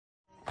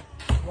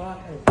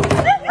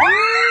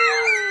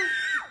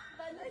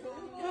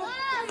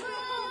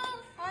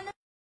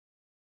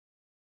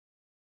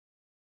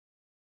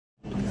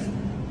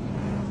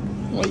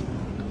Ой.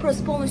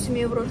 Просто полностью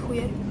мне в рот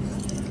хуярь.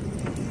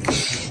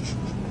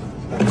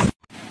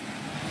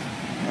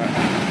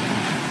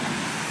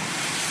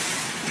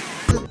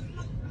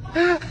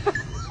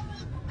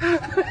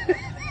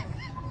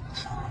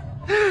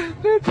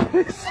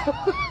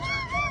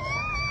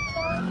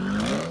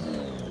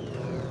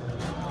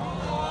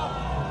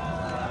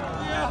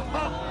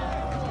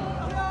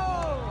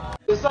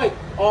 It's like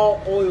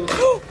all oil.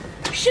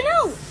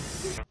 Chanel!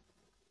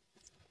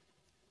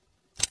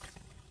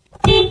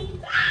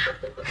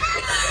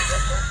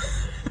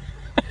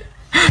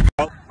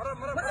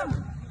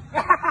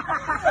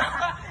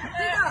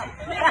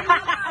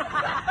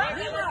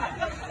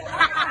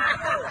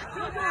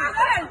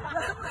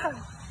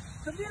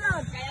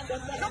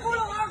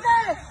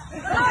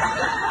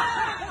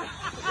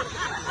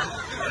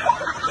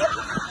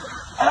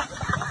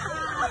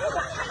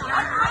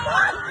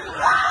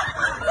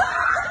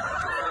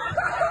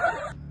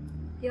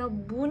 야,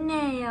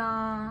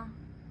 뭐네야.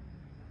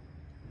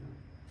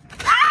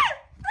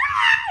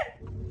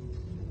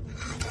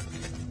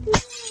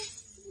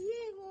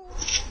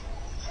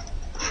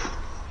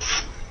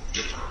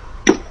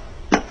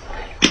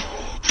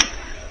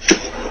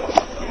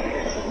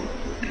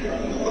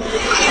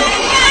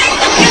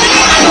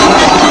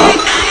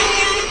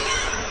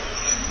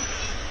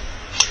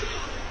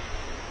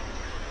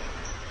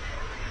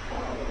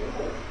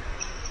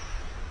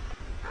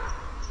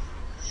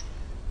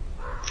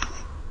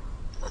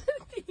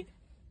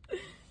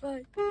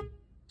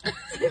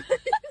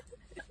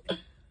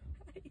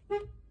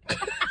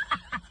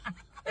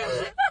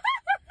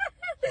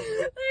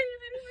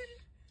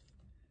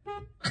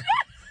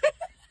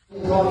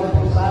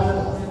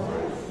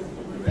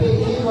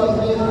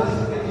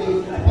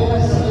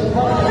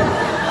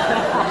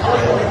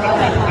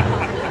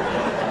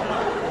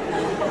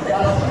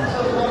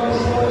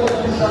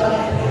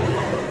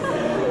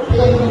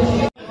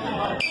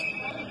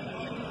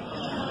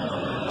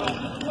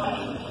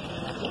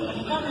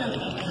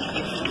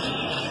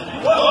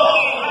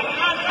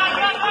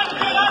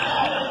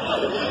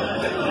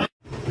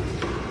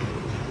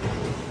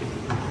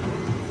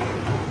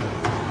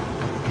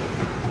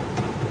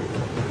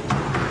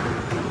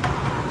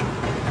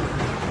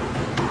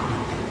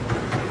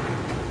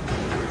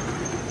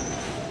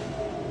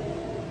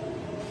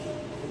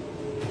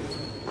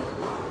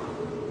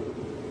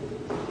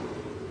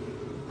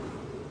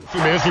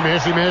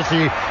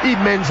 Messi,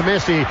 immens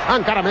Messi,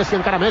 encara Messi,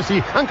 encara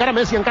Messi, encara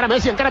Messi, encara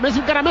Messi, encara Messi,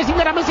 encara Messi,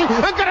 encara Messi,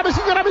 encara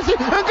Messi, encara Messi,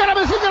 encara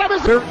Messi, encara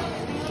Messi.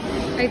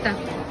 Ahí está.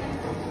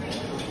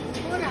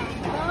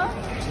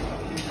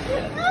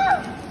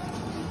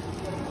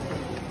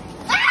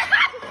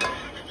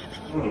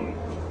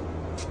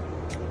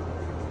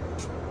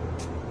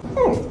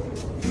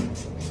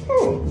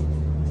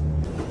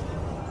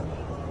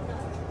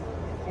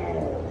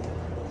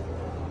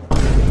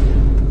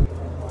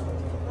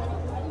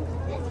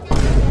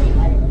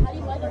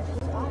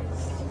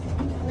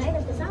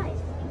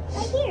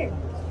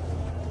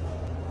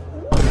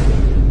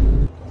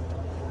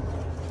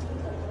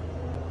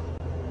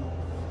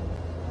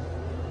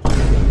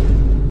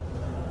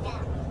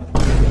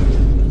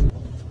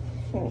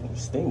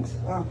 Stinks.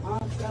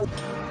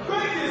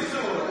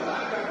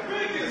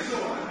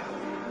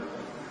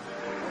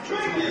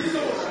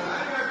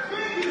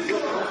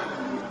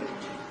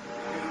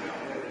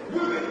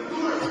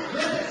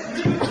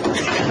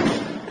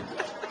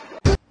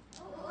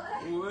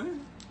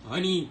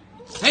 Funny.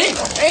 Hey!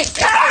 Hey!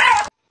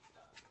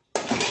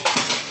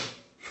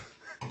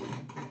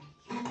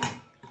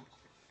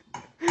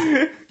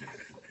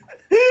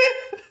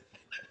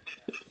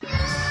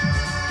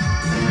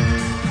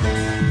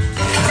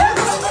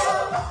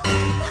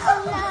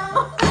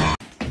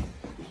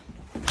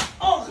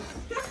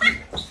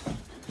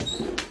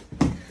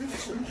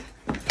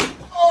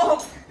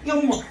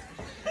 يما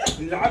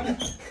العب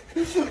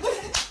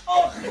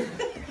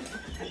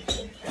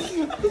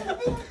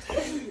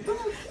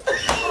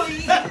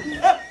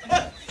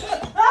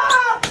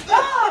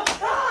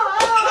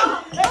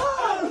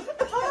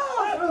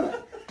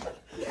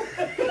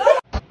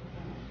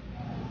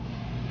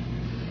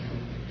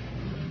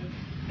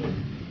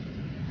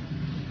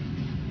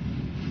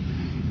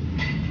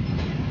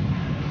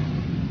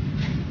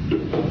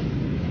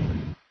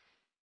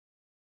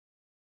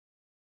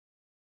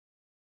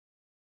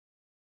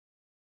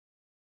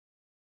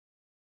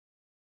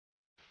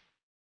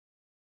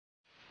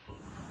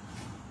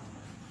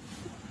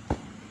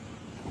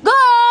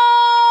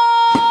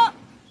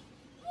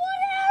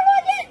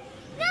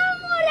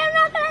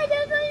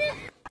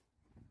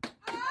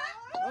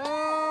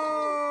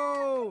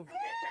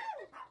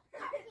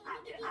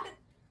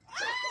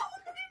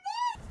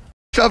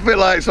Traffic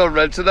lights on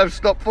red, so they've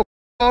stopped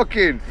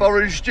fucking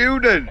foreign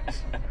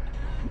students.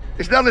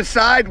 It's not a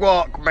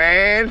sidewalk,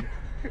 man.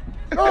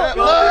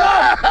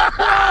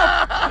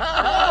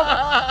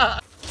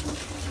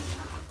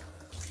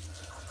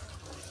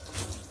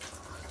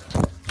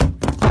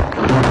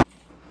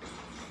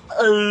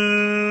 Ya,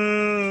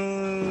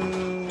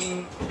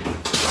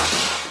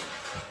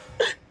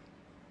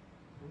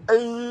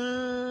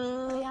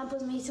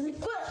 pues me hice un...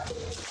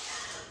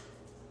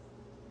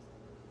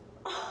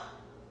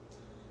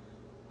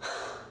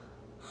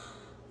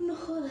 No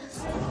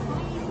jodas.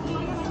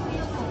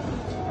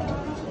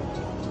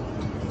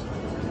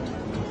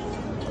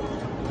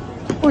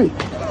 Uy.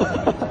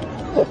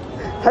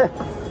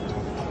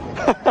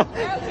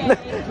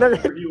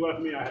 You left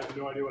me, I have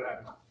no idea what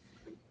happened.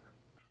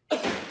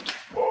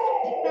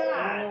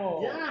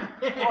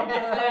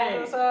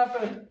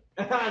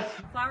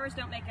 Flowers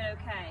don't make it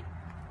okay.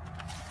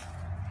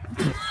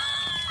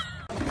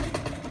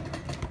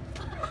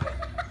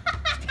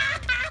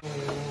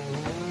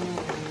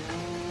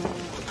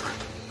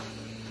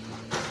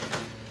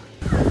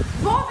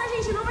 Volta,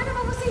 gente, não vai dar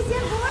pra vocês ir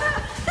agora.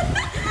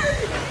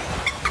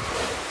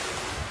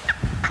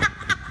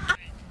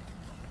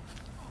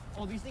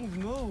 Oh, these things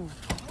move.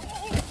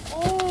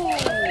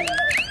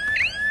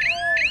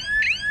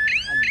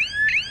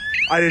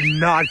 I did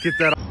not get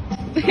that.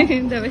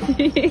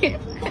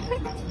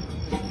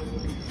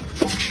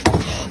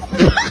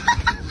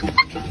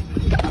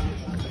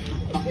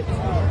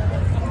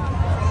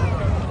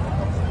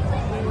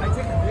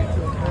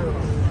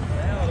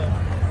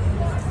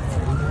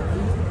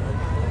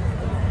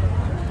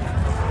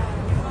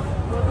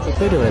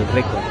 Supero el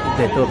récord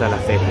de toda la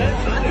serie.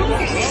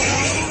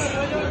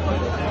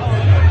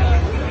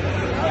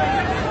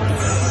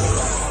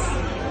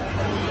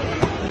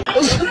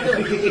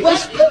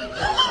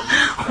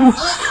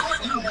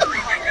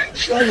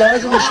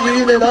 لازم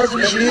اشيله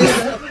لازم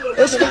اشيله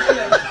اسمع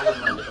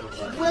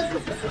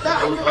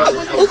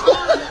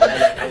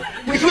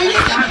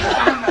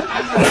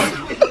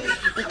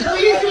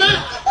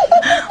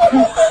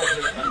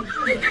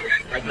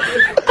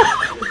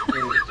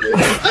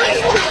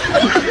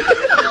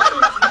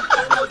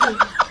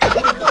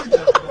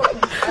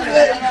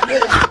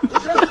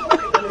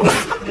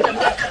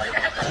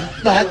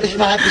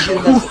ما حدش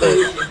يلمس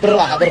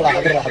بالراحه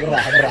بالراحه بالراحه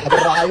بالراحه بالراحه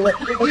بالراحه ايوه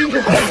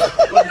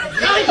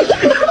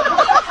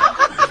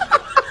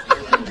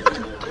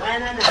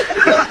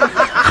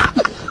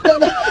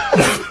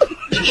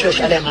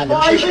شوش عليه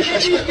معلم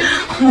شوش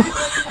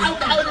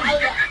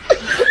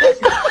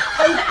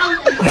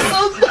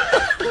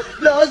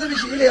لازم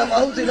يشيله يا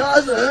فوزي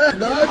لازم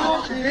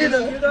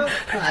يشيله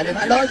معلم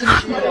لازم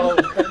يشيله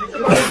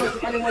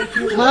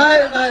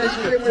ما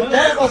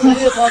يشيله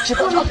بسيط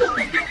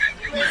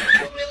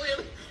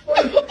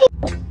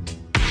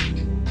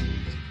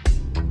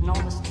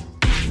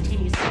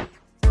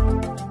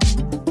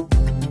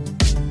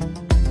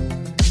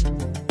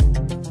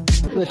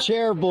The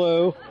chair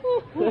blew.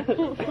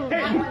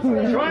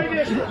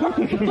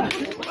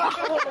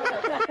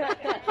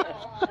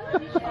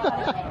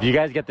 If you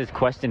guys get this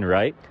question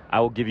right, I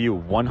will give you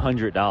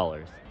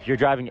 $100. If you're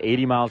driving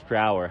 80 miles per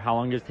hour, how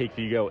long does it take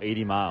for you to go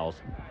 80 miles?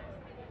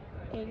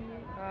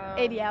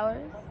 80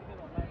 hours.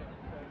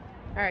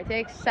 All right,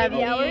 takes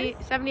 70 hours.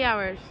 70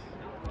 hours.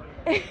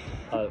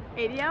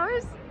 80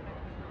 hours?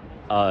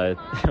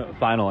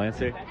 Final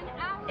answer?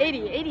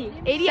 80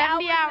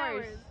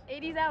 hours.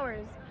 80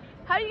 hours.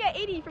 How do you get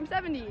 80 from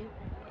 70?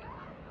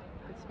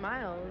 It's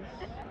miles.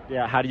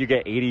 Yeah, how do you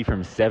get 80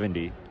 from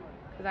 70?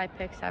 Because I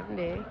picked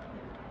 70.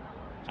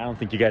 I don't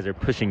think you guys are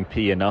pushing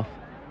P enough.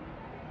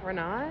 We're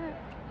not?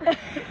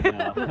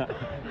 No.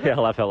 Yeah,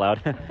 laugh out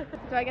loud.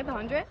 Do I get the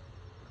 100?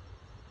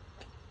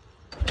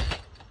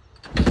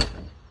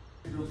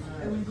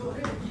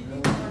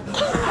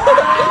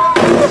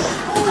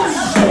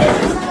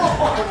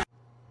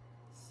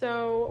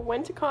 So,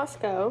 went to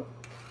Costco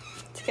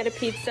to get a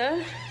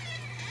pizza.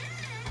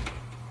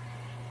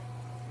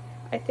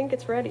 I think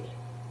it's ready.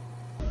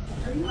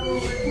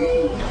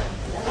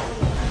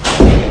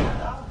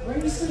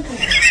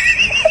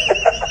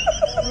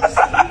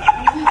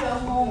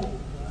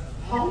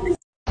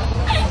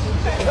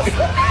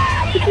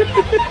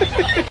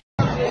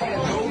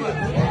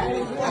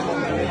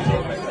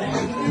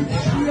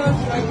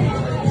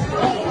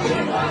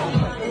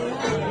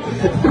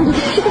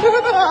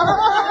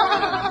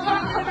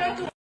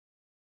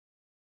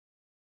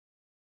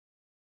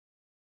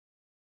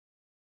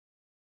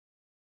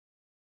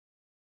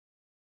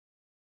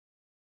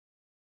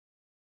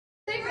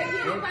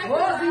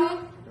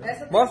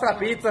 Mostra a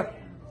pizza.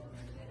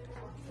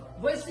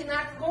 Vou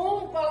ensinar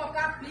como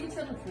colocar a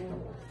pizza no forno.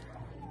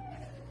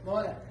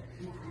 Bora.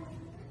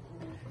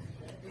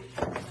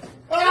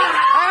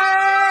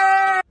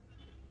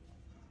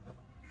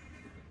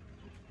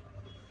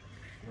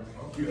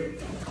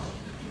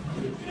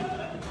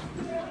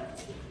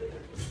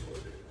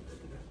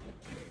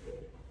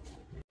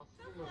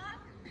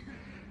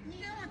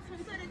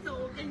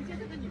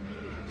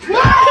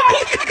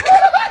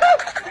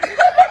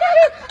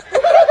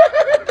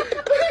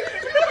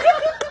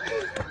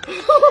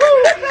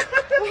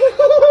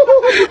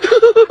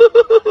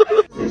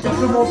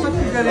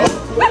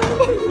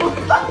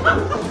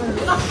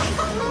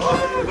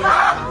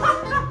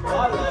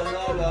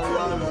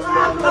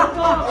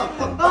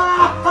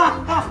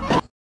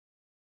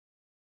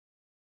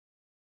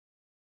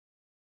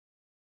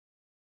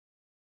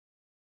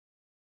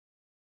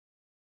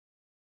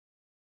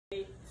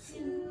 to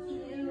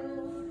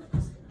you.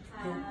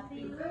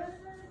 Happy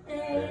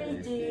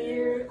birthday,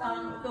 dear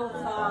Uncle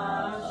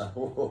Fosh.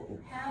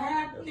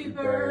 Happy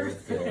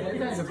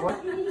birthday.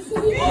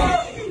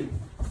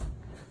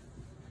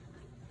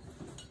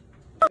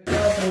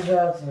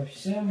 Ребята,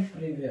 всем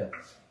привет!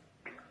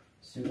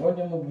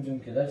 Сегодня мы будем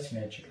кидать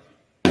мячик.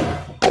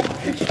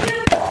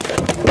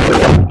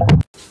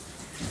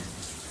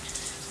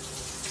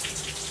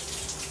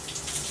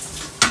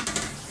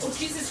 Oh,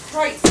 Jesus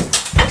Christ!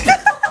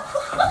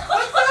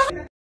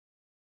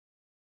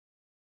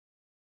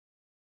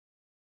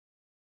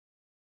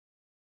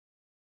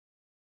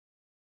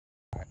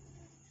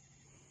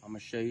 I'm gonna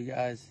show you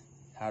guys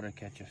how to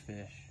catch a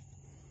fish.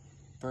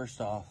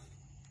 First off,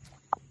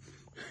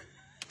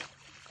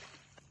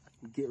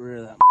 get rid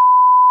of that.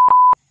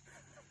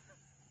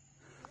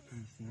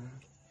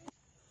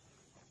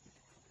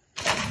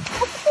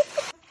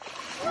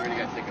 We're gonna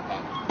go take a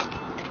pop.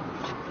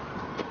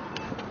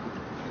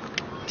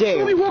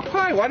 Dave. Only walk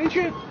by. Why didn't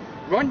you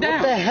run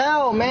down? What the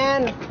hell,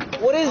 man?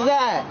 What is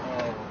that?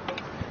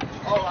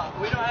 Oh,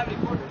 we don't have any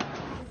quarters.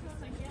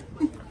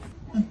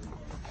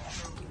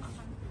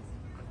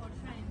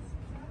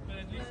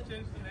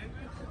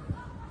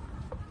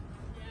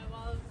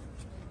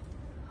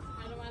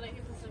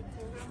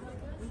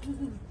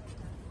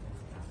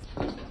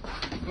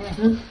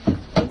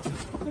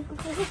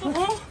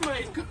 Oh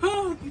my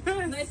God!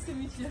 Nice to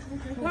meet you.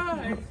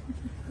 Hi.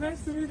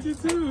 Nice to meet you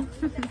too.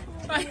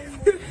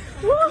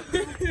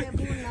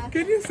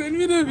 Can you send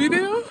me the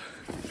video?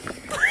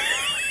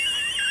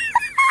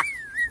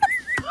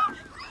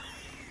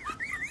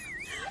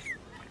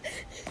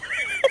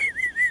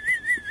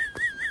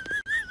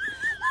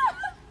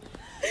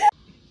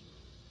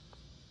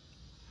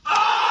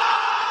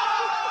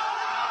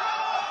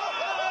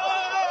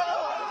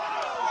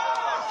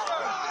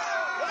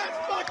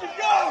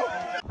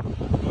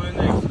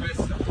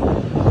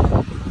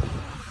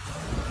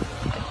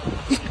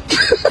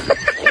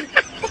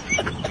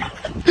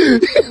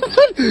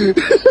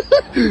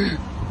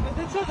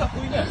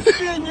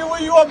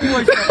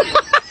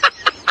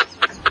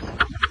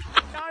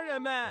家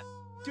人们，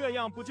这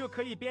样不就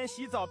可以边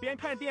洗澡边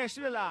看电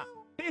视了？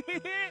嘿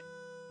嘿嘿。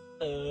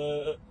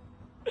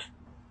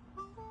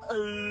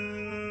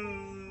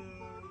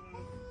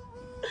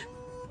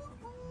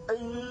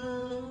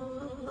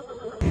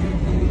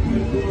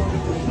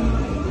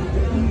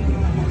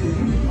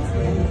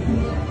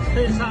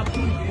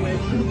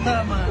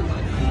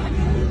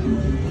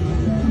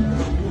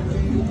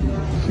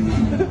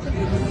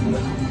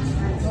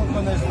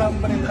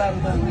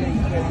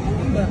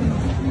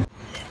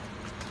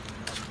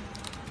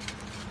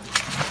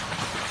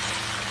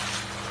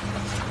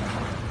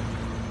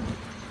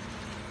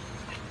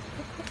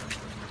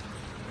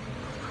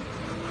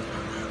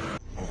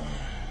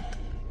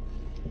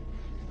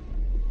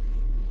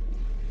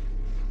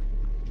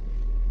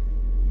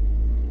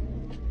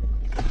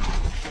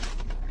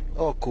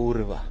O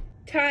kurwa.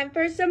 Time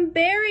for some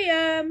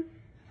barium.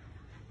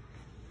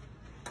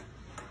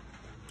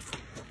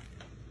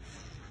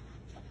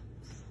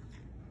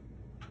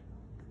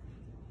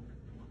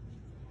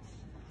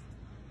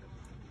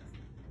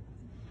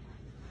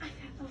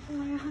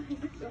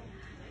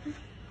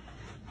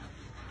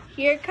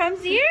 Here comes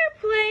the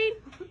airplane.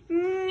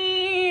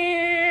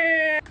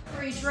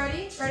 Reach,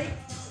 ready? Ready?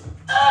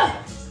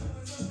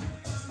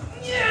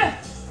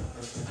 Yeah.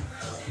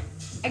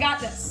 I got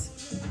this.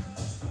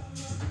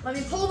 Let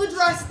me pull the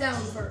dress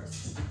down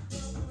first.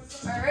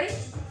 All right, ready?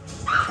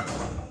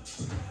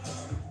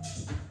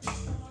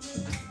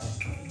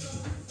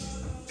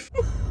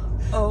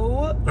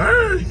 Oh.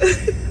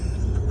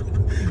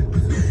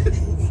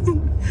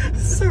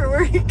 Sir,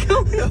 where are you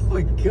going? Oh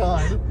my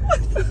God.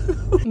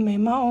 Made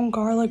my own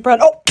garlic bread.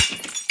 Oh!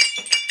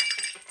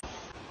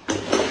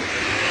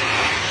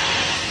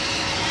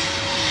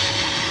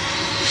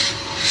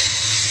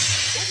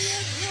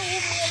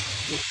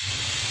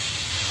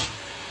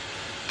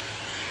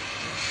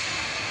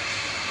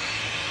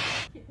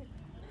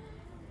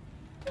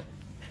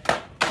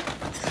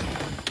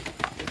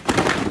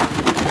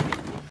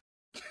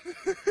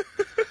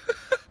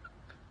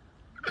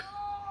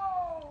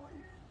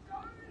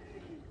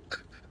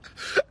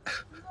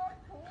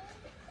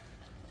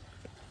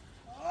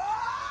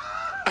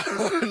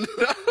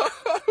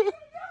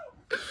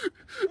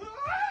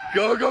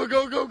 Go, go,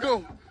 go, go,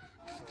 go.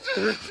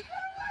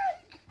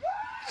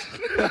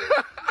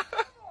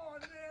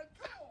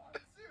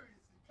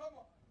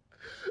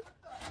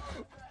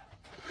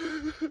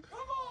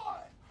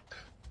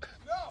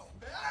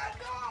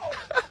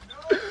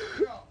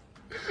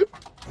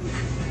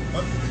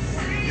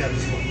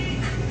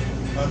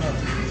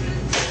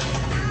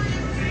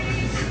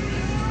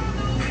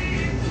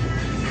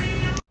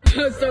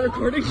 Start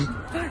recording.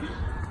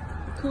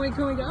 Can we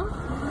go?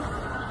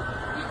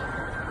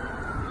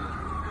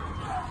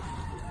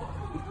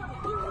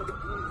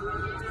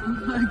 Oh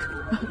my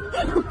God.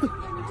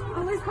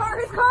 Oh, his car,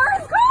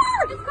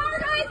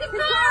 guys, his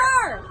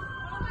car!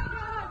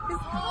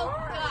 Oh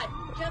God,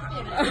 jump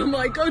in it. Oh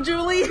my God,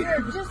 Julie.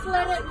 Here, just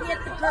let it hit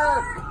the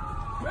curb.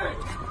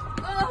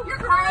 Oh, Oh, you're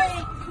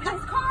great.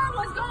 This car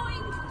was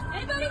going.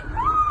 Anybody?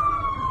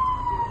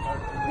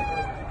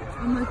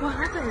 I'm like, what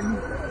happened?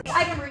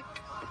 I can read.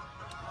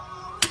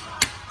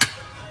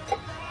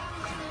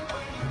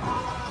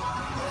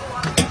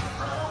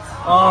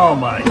 Oh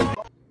my.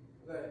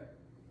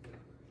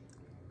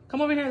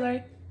 Come over here,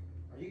 Larry.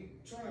 Are you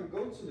trying to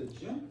go to the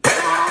gym?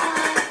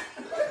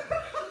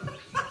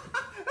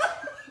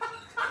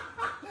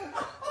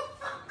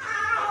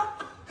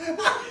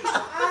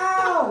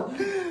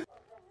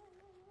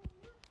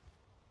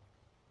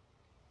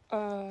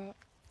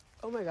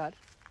 Oh my god.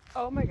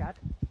 Oh my god.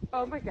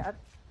 Oh my god.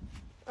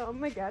 Oh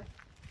my god.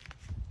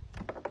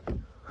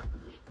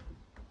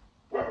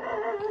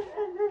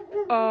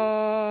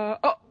 Oh.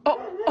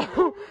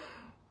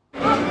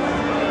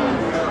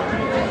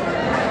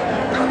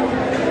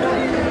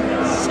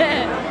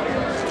 Shit.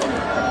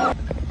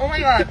 Oh my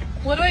god.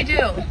 What do I do?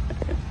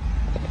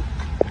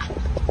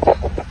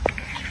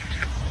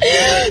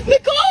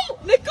 Nicole!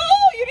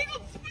 Nicole! You need to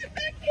swim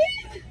back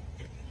in!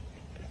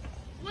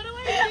 What do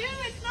I do?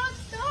 It's not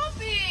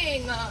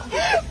stopping!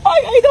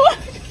 I don't...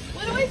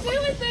 What do I do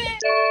with it?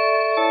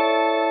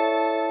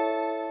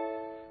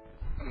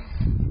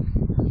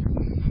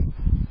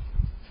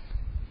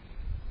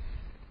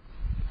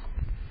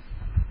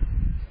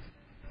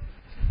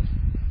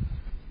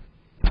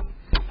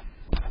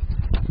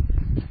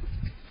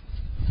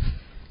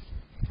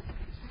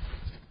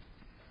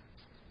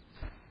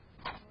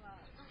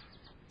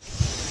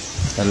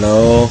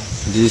 Hello,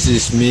 this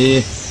is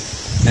me,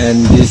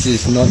 and this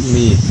is not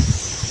me.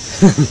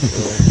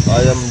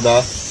 I am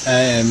the.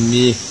 I am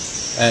me.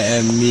 I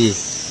am me.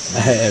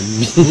 I am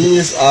me. Me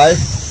is I.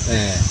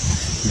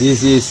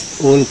 This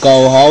is old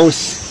cow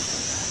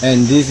house,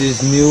 and this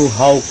is new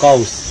how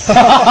cows.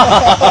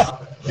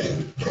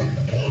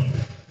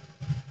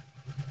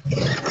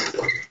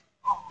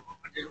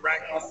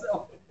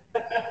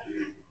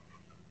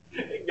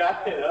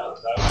 Got it up.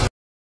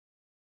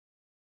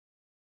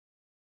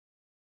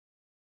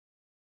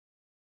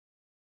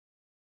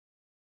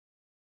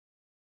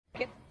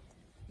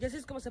 Y así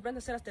es como se aprende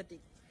a hacer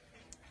estética.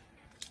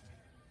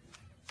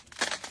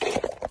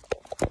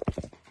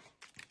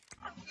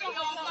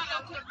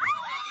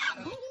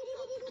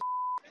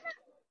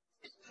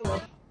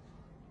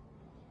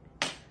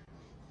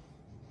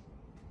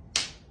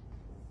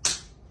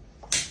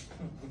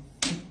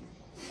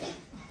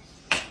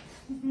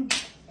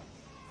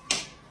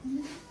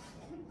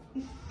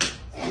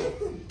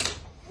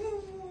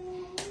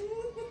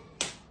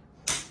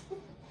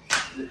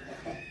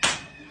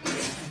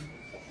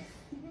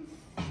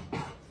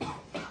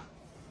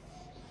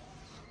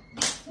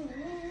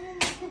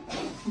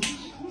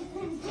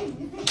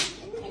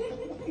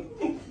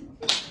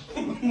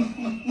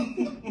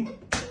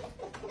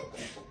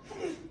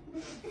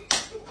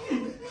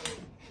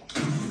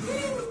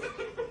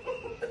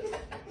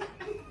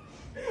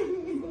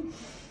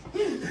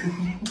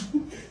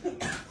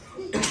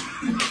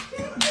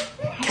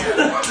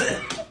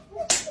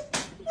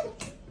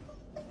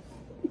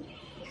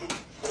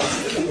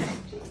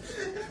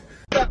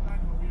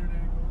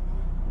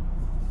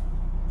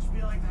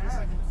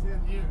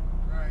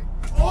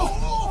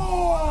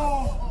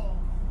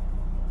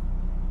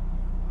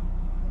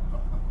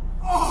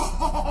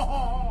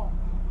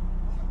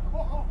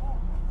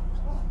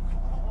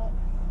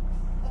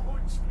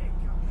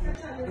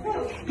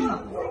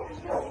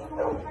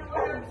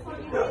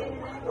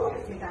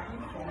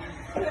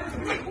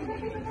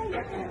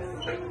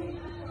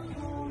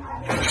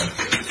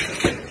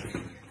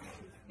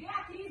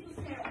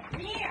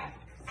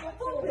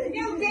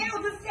 Meu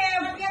Deus do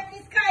céu, a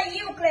Beatriz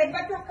caiu, Cleber,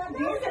 bateu a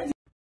cabeça.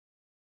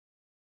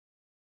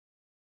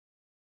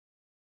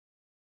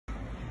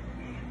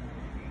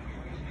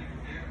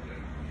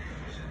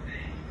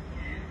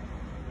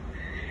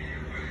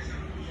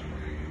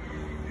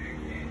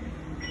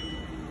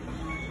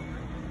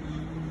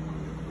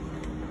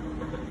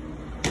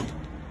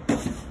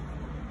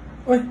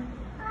 Oi.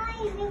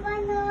 Ai,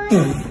 boa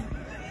noite.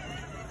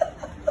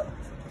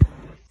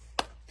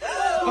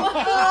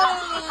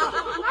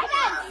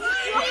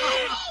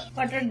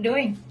 What are you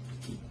doing?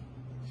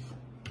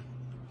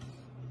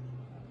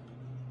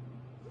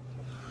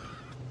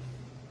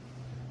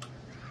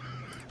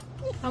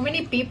 How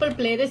many people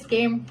play this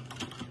game?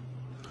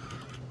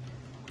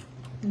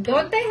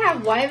 Don't they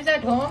have wives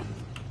at home?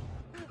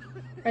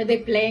 Are they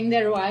playing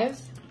their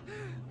wives?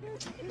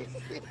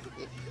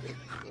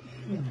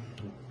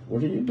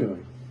 What are you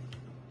doing?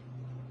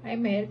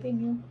 I'm helping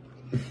you.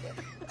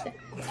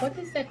 What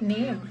is that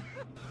name?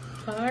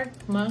 Card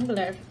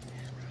Mangler.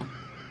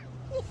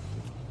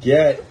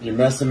 You're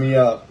messing me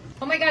up.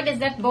 Oh my god, is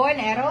that bow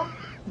and arrow?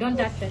 Don't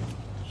touch it.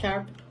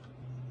 Sharp.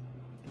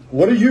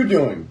 What are you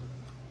doing?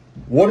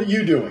 What are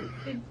you doing?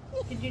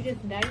 Did you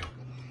just die?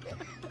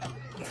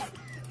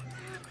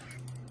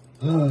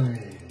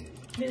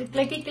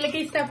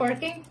 Clicky, stop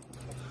working.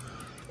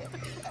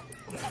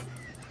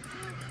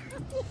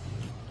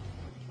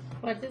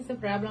 What is the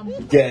problem?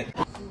 Get.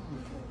 Oh,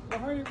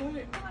 hurry, go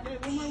ahead. Yeah,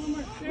 one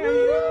more. There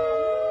you go.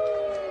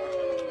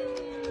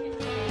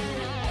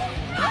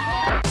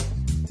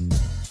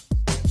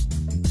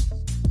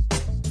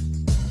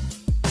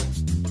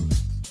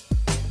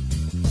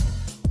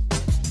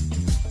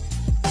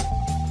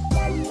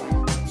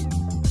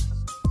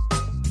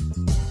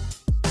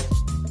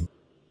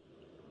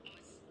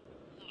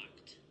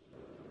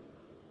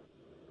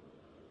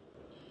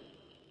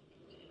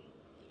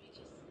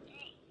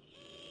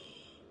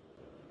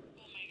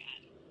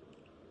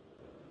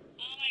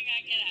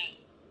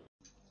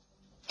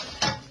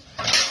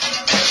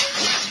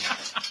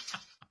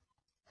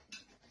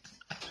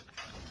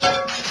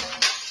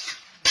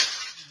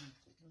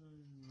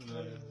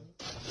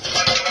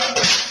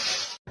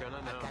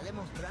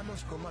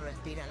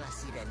 respiran las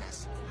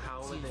sirenas.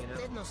 Si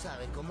usted no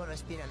sabe cómo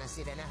respiran las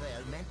sirenas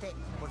realmente,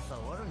 por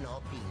favor no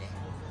opine.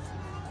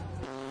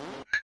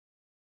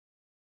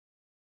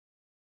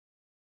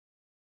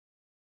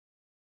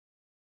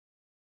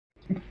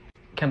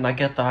 Can I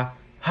get a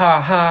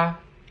ha ha?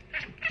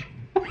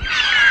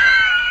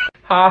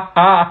 Ha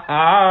ha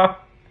ha.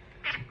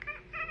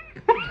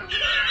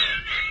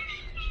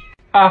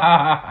 Ha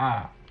ha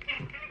ha.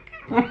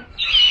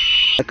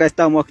 Acá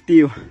estamos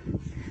activos.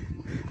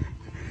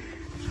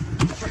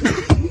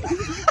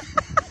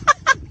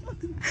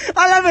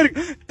 A la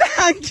verga.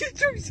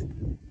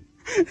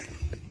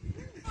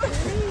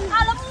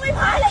 Alam mo may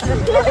malas.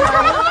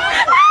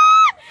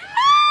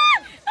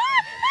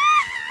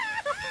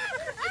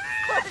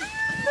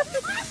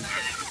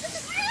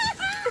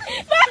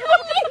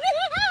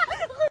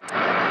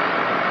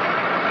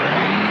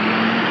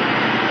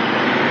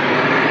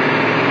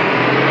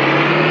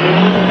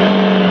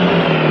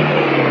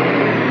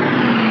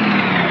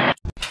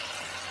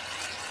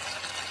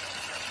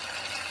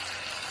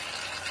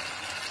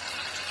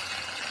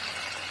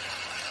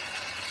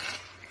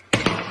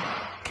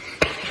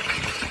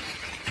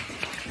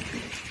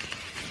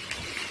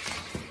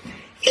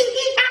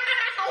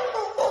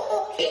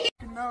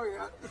 No,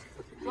 yeah.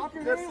 Drop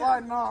your Just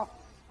sliding off.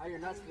 How your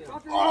nuts feel?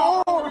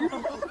 Oh!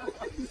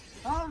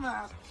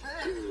 Dumbass.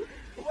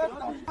 What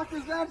the fuck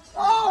is that?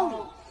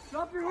 Oh!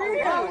 Drop your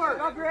hands.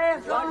 Drop your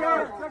hands. Drop your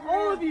hands.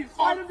 All of you.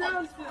 Slide them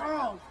down.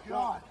 Oh,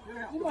 God.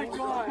 Oh, my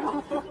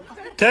God.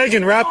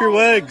 Tegan, wrap your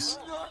legs.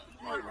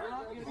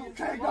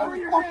 Okay, lower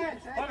your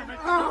hands.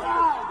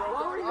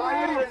 Lower your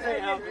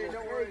hands.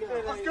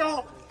 Let's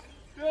go.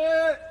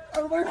 Good.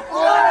 Everybody.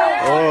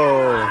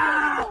 Oh.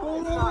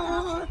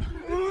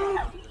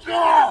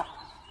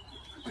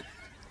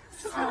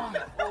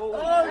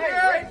 Oh,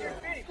 yeah.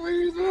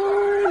 Please.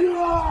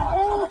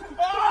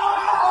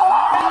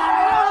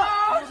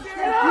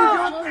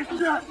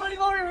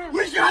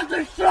 We got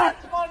this shit.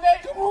 Come on,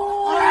 Nate. Come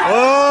on.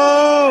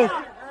 Oh.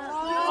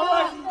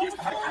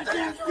 I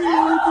can't see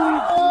anything.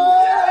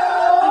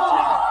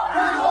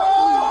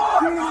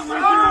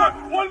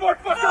 One more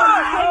fucking.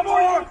 One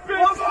more.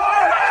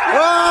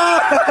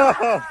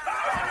 Oh.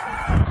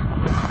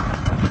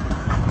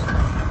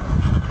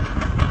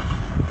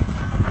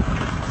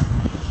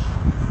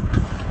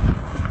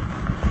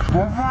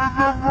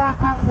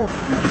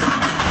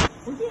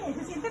 Oye,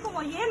 se siente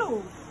como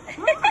hielo.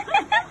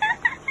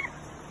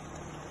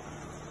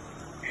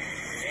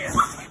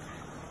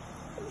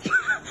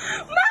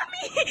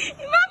 ¡Mami!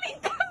 ¡Mami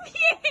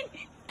también!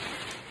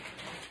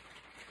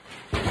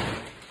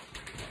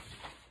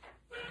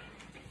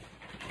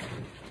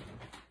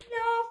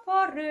 La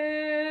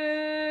forré.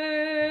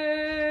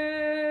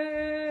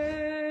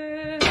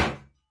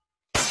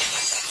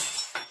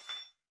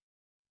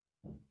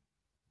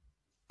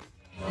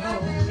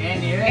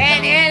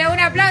 Bien, un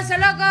aplauso,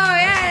 loco.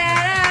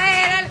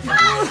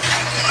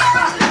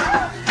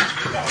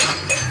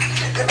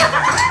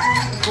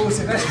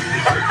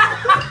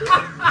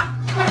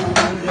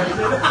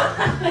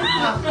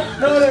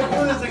 No le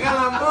pude sacar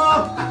la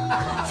voz.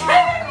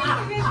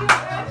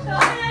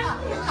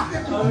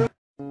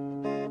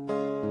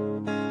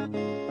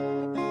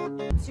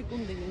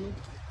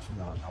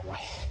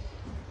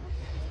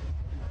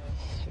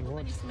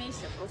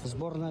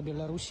 Сборная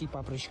Беларуси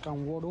по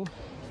прыжкам в воду.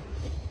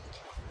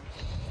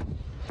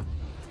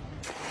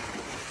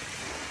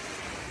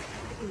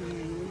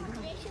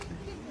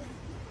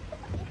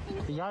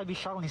 Я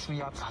обещал не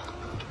смеяться.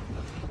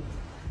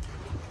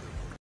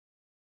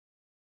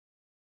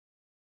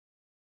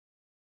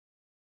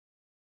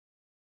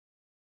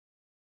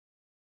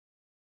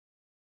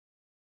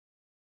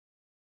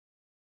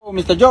 Oh,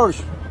 Mr.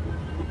 George,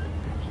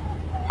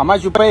 how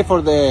much you pay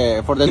for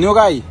the new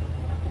guy?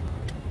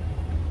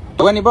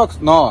 20 bucks?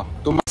 No,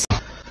 too much.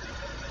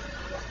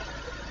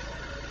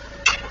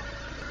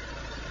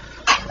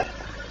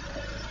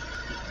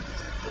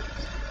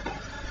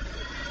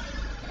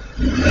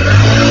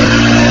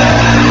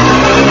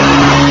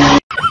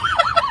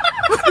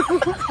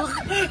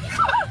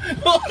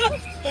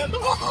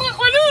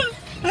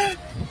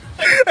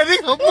 I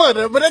think I'm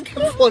good, but I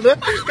can't put it.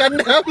 Can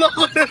have look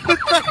at it.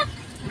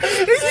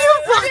 It's you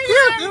fucking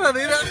good.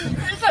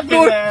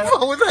 Dude,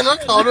 how was I not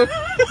counted?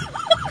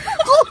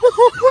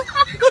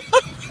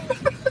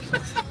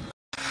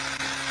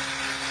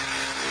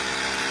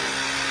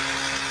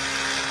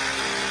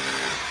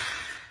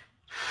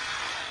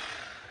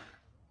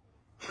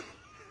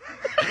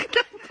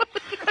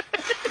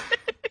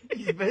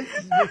 Il se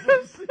baisse,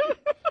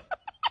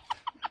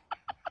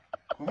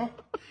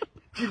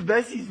 il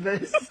se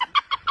baisse.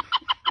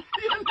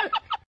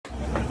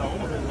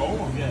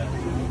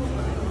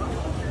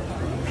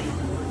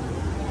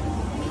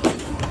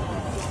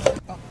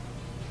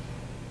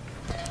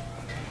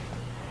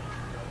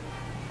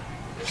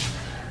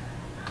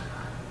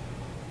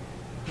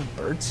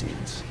 Bird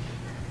seeds.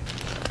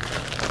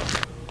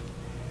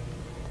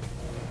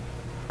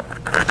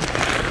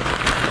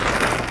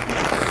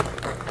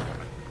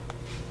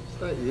 Is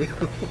that you? you.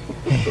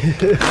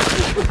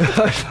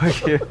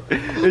 Fuck you.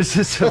 It's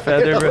just a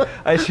feather, bro.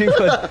 I think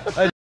what.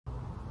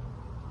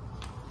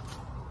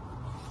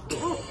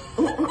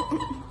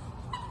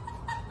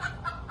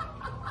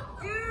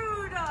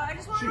 Dude, I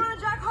just want to go to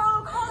Jack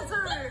Harlow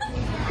concert.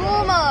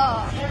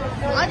 고마워.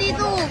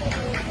 어디도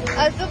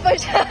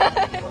슈퍼샷.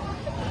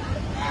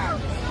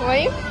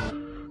 뭐임?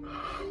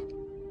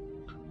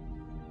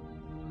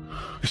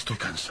 Estoy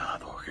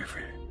cansado, jefe.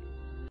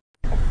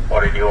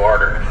 What did you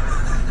order?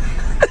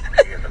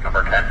 Here's the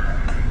number 10.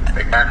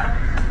 Big Mac.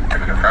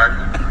 Extra fries.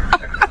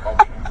 Extra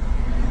Coke.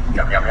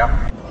 Yum, yum, yum.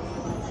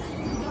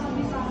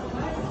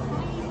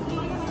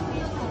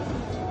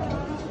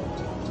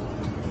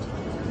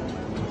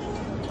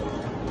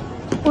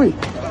 Uy!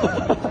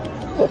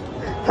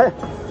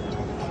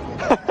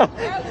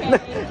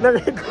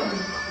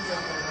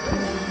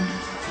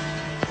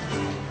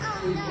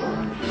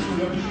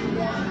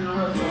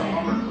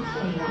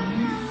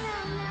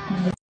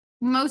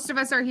 Most of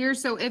us are here,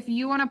 so if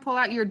you want to pull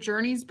out your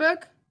journeys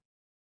book.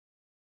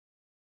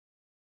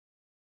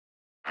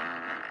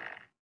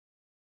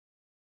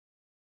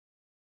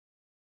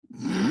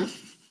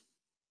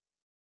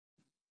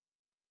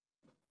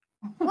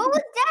 What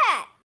was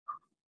that?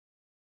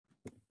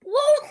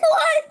 What was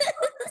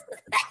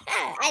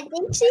that? I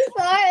think she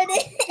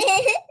farted.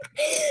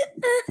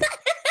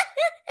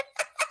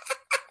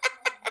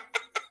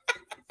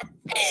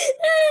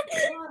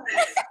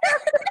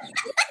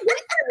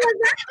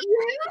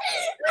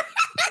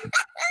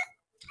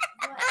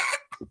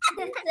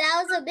 That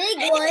was a big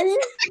one.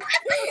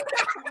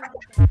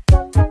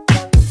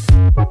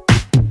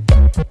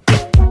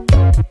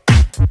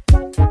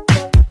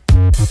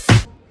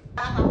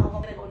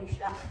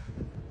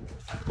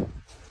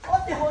 Ô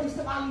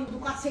terrorista maligno do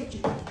cacete.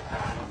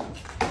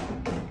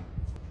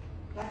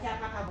 Daqui a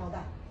pouco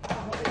dá.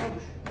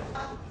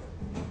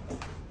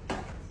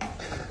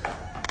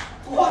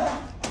 Roda.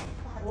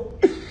 Parou.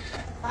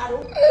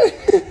 Parou.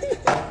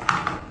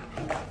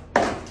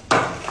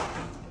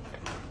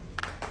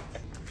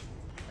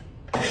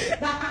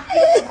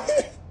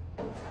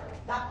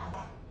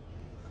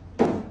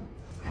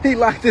 He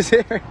locked his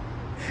hair.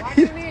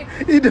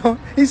 He don't.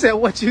 He said,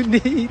 "What you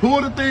need?"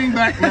 Pull the thing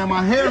back, man.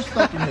 My hair's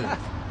stuck in here.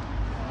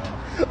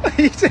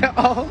 He said,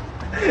 "Oh."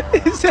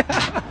 He said.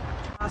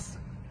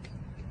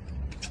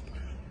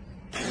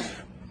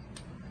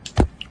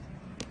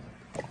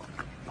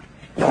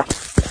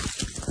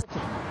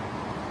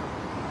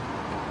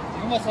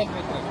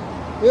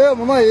 예,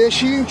 누나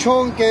예신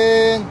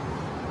총겐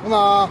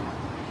누나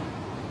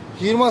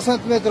 20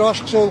 cm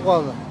ашықша болып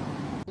қалды.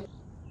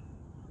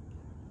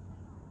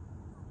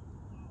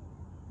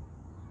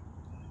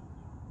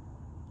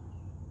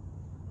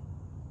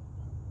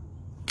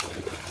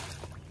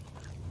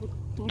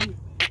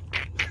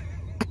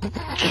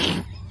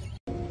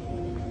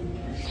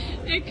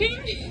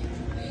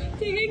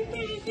 Der hängt da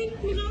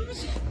hinten raus.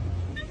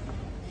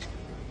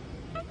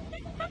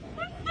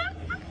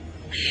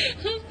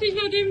 Hast dich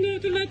vor dem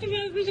Notomatte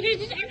was nicht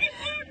richtig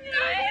angefangen?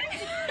 Nein!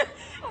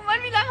 Oh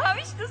Mann, wie lange habe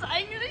ich das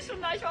eigentlich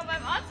schon da? Ich war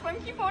beim Arzt,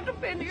 beim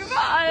Kieferorthopäden,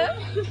 überall.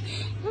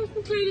 Hast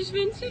ein kleines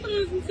Schwänzchen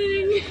draußen zu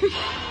hängen.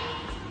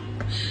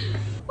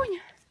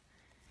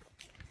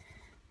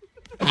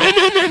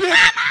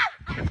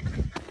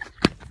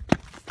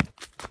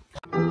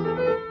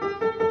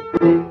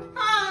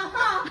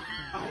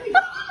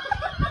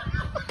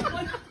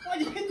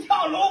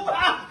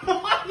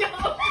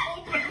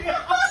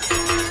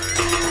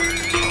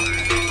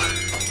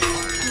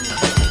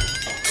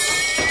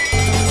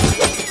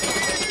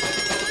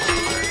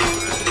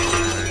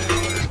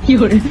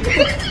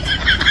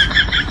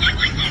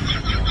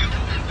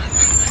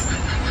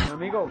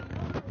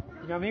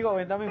 Mi amigo,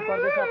 véndame un par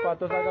de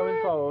zapatos, hágame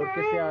el favor,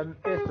 que sean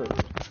estos.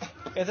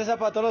 ¿Ese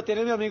zapato lo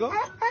tiene mi amigo?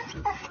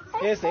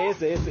 Ese.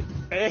 Espérese.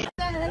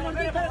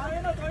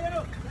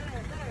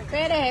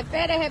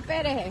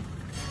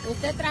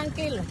 Usted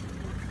tranquilo.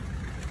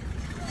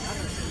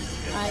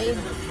 Ahí.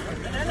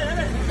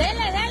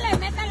 Dele,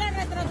 métale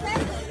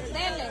retroceso.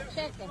 Dele,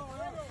 cheque.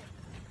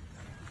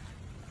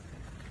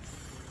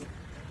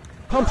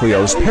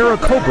 Pumplio's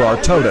Paracobra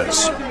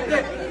Totus.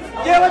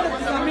 Llévate a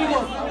tus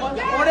amigos.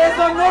 Por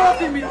eso no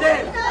los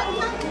invité.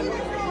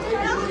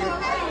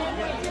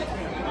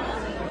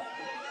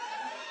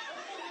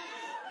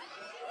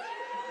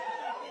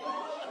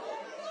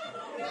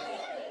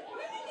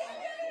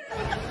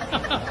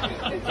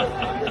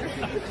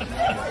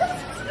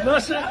 No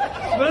sé.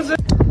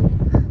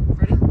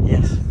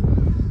 Yes.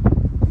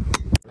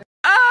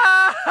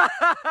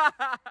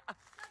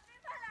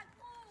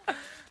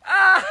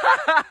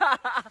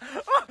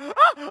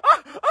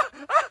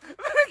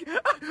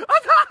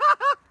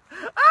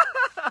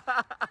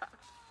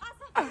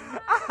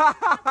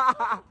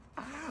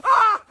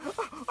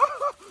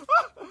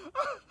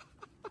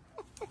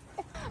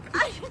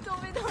 Ai, eu tô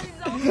vendo a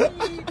risada.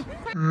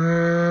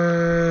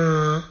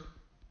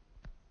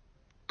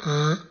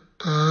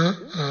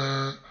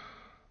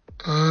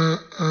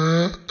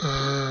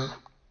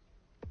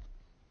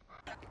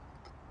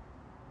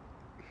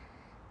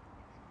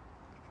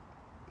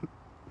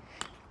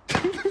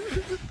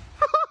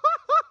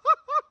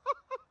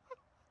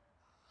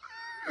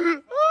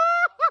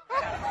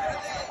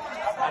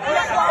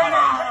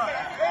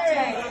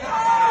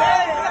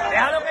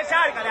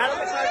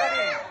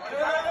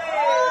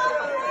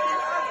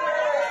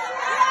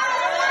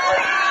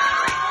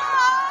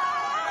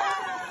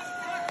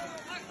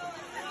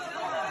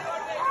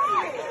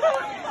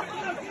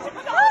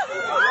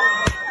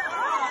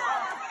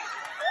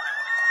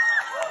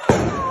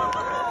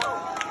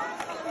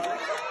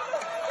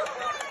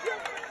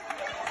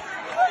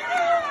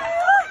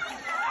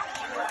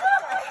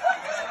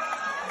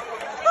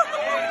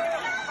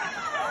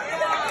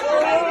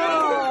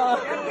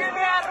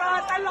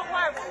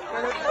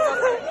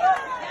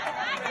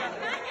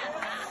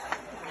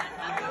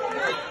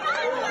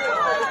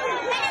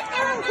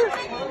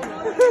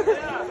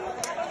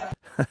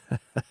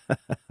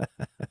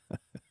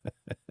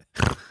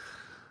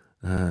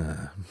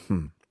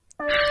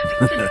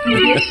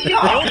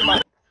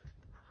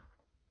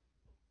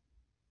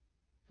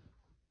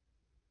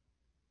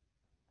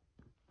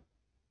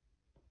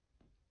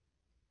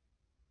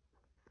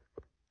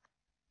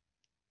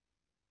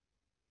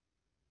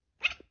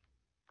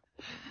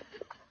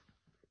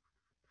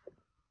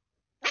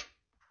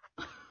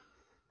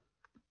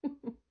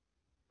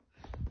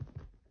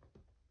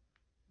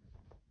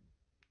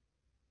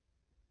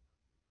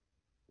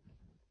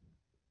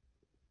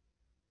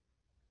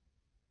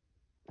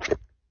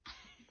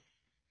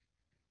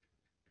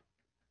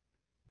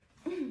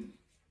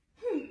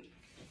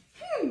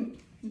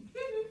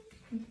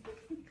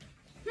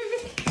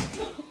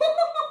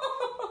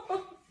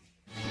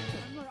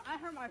 I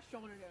hurt my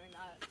shoulder doing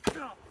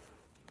that.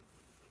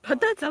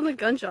 Put that down like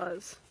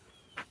gunshots.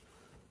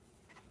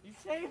 You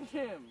saved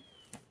him.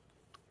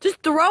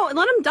 Just throw it.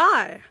 Let him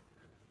die.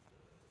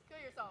 Kill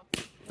yourself.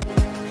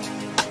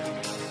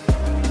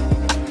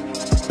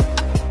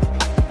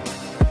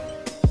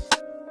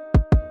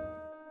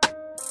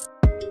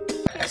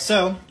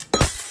 So,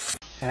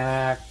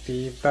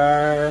 happy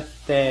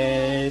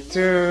birthday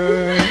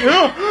to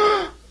you.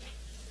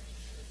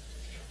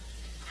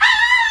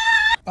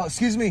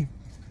 Excuse me.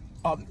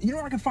 You know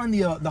where I can find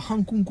the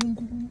Hang Kung Kung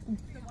Kung?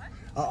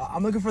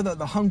 I'm looking for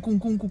the Hang Kung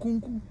Kung Kung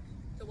Kung.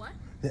 The what?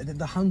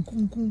 The Hang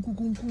Kung Kung Kung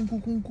Kung Kung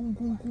Kung Kung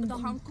Kung Kung. The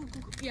Hong Kong.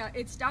 Yeah,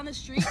 it's down the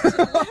street to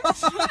the left.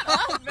 Shut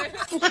up, man.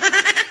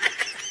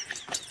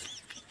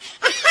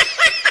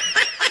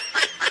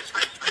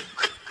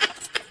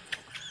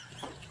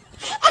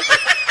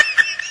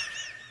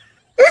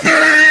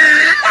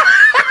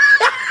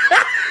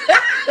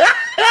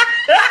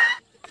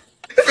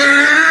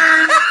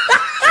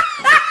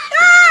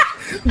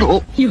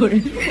 No.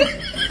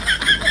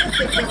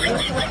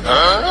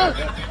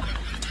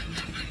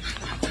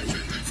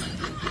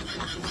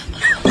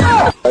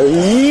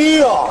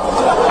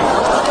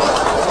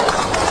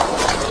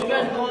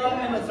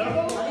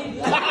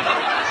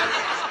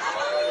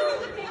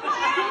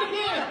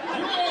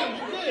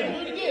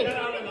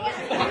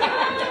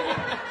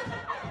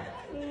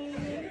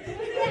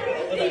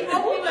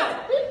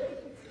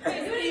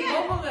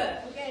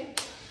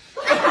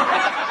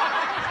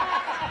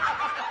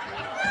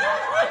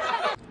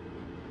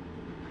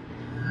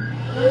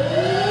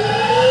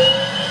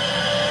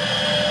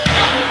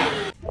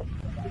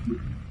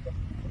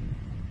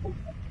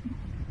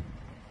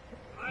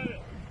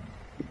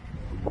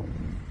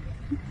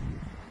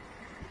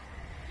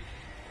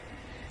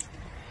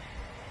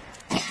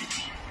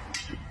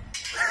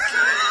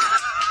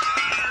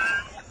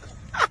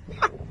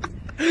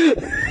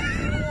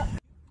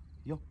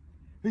よ。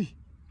はい。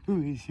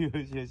よしよし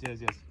よしよしよ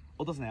し。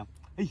落とすなよ。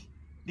はい。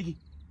力。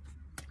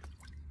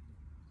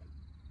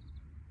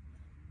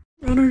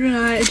Runner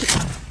denied.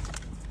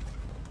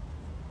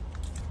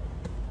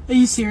 Are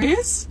you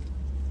serious?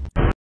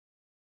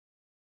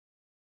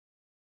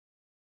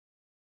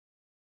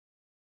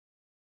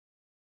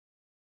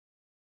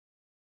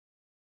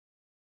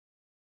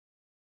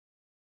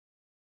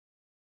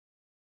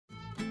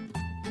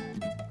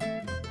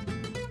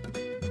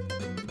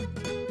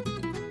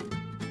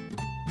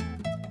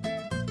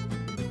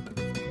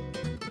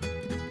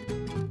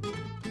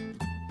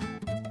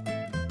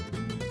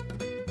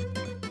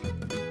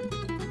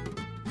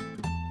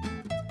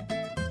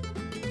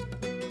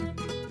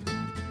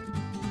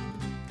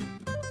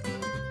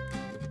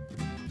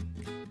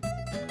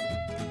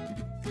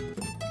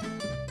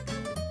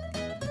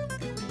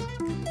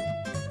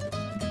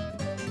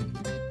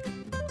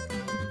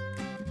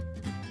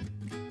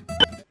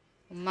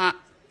 엄마,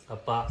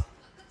 아빠,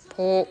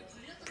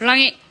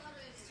 블랑이,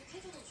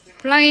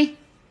 블랑이,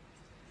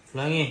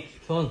 블랑이,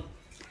 손.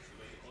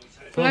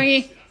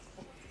 블랑이.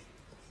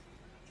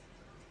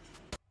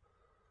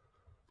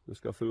 Nu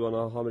ska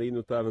fruarna hamna in i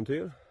ett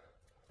äventyr.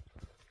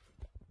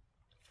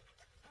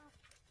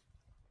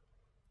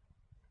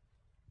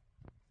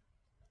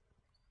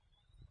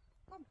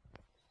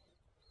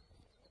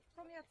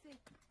 Kom Jetsi.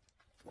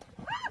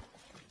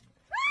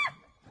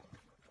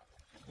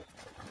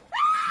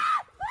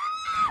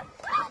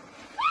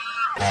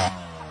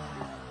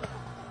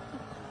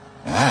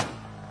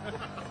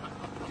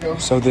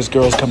 So this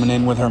girl's coming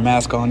in with her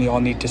mask on.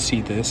 Y'all need to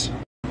see this.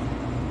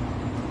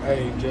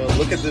 Hey, Joe,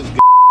 look at this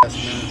ass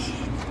mask.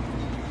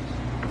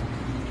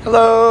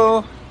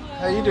 Hello.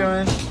 How you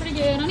doing? Pretty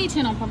good. I need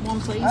 10 on pump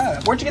one, please.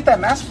 Where'd you get that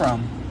mask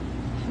from?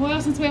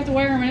 Well, since we have to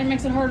wear them and it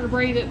makes it harder to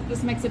breathe,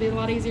 this makes it a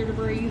lot easier to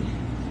breathe.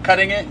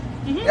 Cutting it?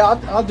 Yeah,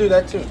 I'll do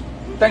that too.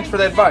 Thanks for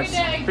the advice.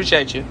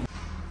 Appreciate you.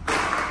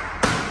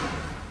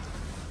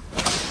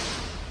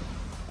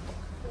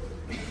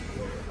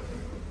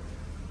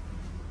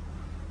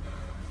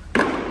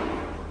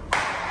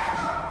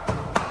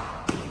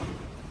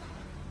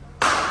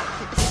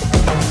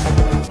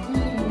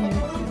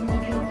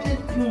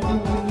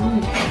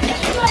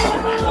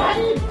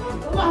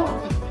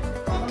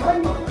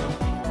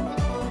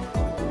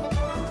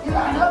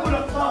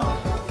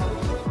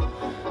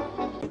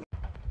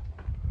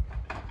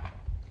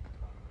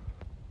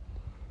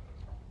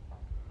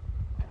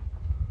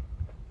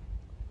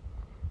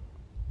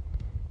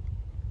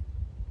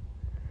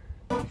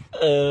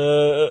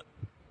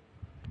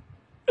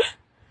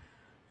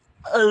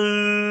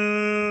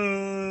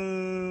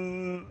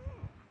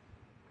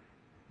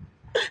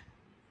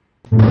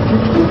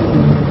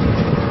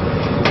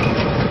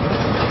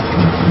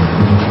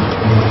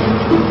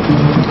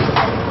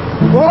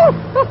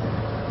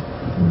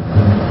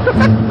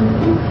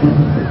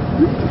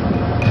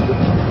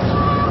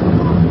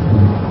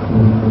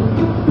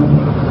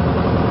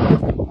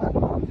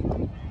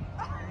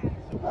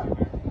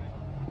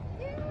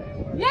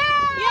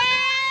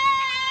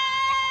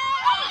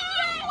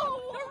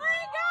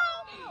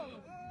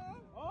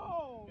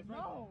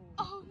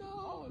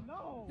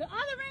 The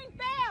other ring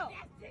fell.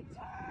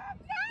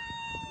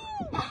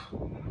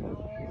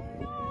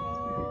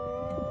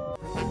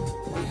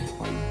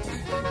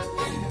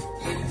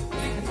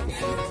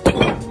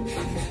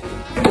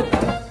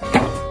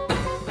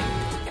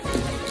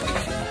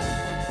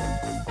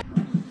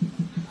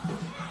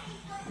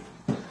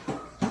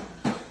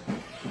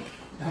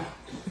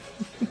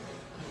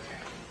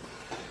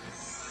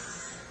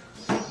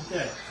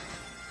 Okay.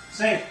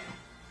 Safe.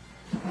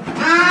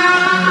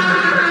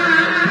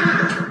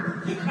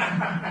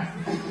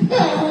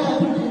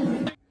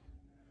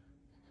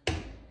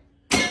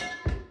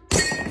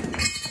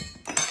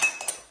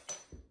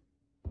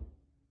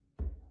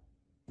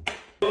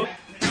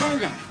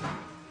 Conga.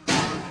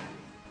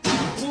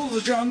 Pull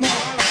the drum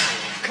out.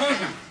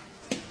 Conga.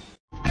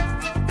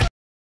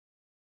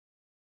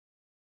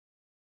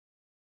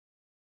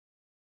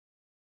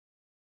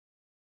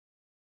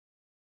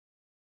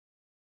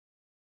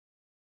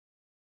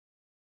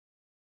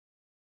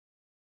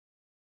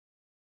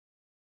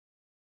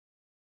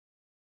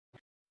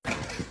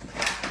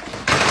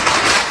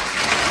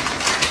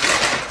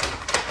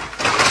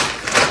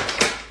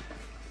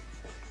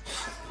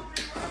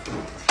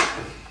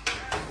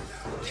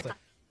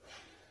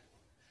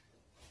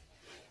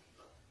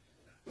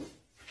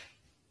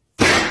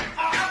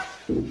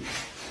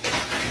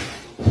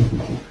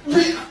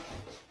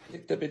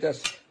 Sitten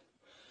pitäisi.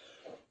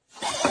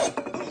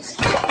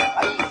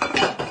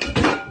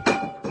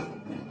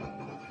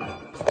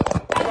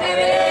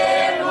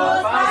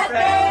 Queremos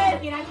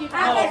pastel,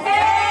 aunque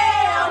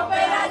sea un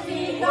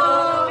pedacito,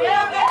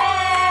 pero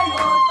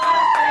queremos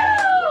pastel.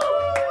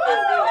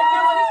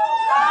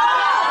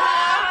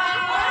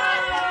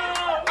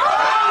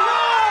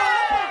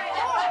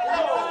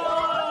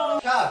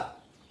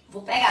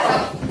 Vou pegar.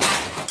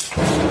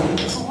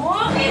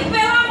 Homem,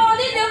 pelo amor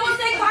de Deus,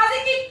 você quase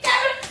que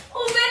quebra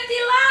o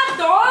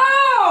ventilador!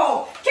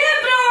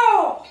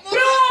 Quebrou!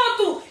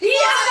 Pronto! E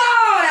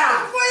agora?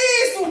 Que foi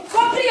isso?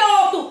 Compre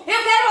outro!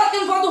 Eu quero outro,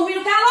 eu não vou dormir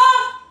no calor!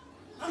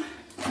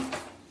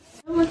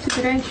 Вот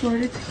собираем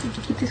человек,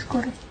 какие-то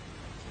скоро.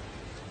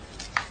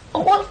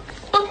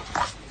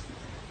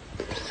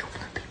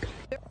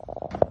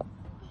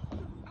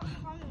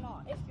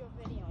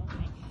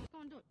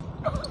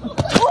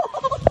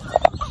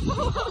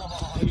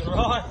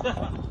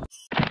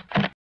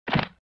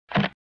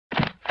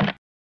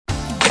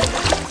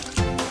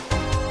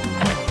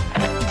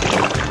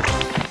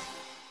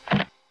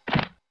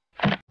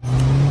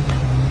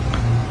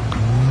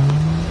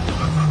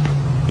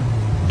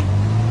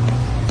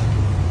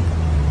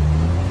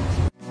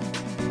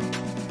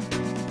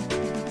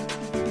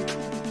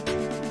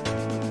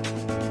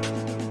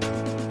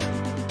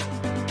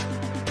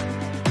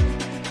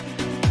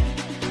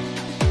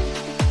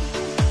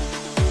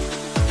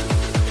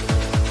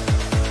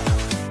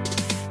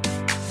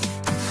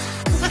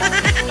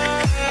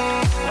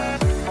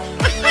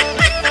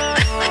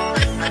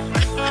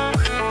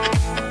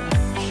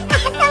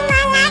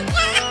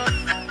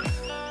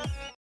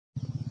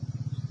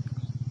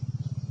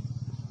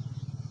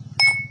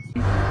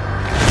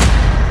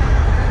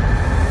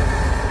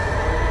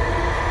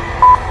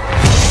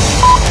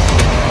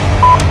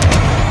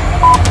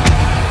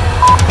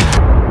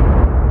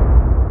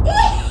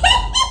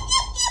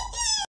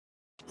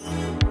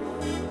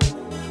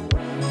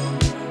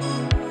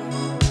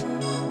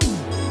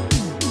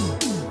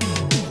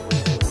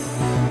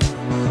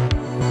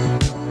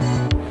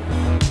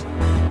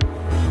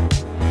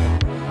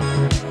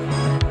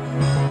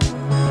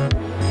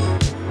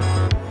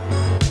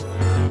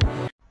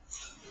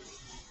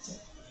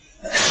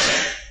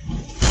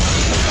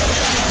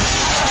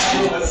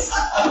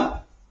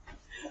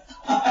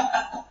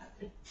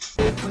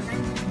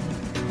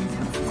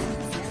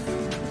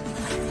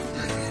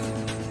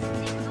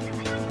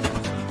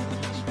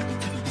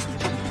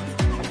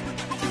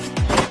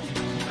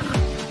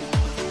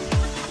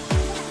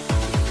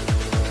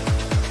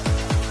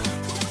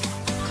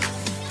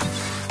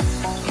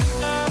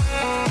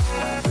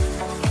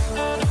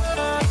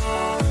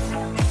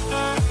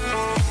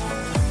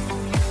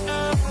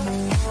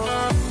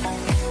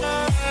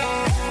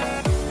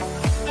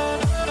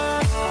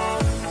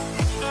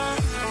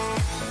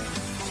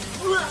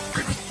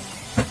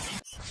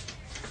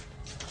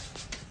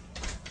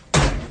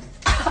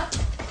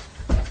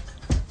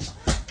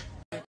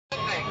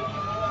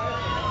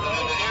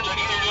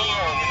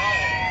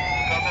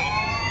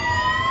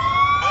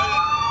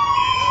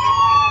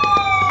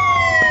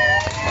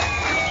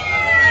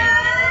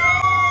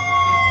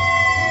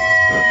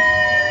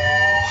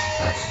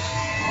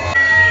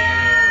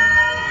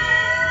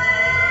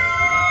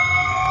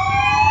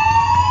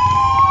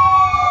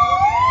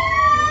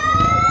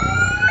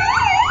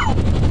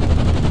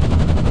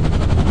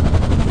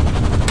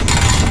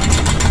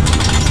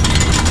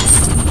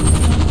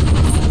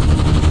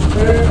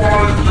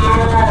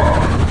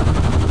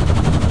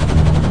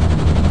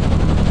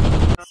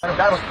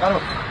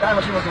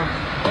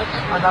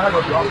 長い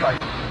ことあったい。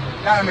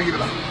やめぎる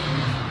だ。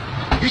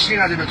必死に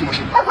なれる気持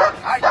ち。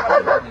はい。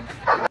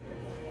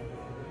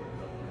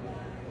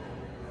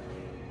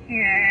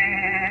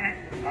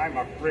I'm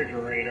a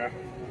refrigerator.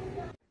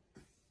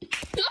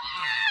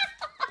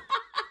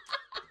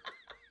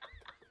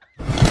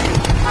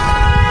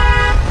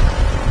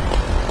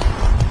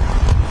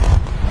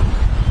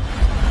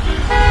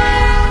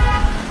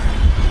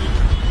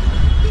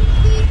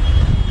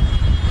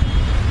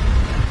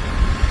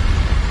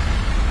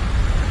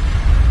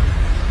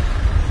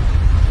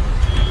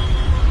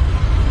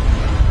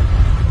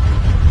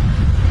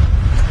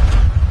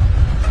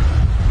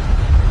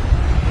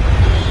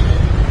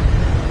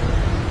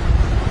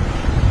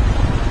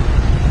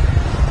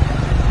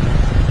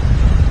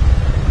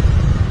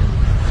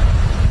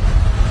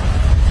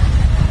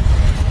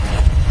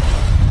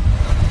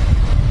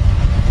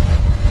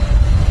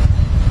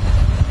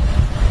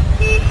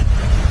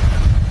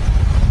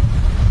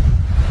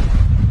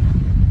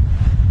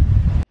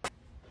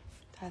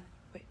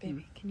 Wait,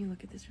 baby, can you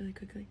look at this really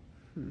quickly?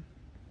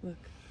 Look.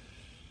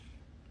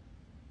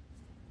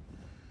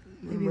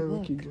 Baby,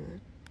 look.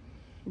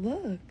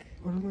 Look.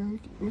 What am I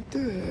looking? What the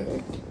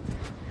heck?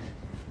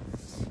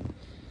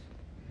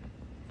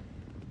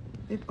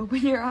 Babe,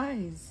 open your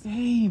eyes.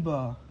 Babe.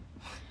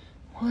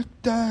 What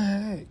the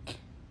heck?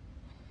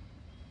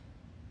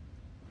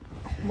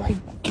 Oh my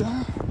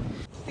god.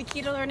 The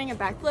key to learning a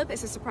backflip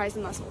is to surprise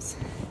the muscles.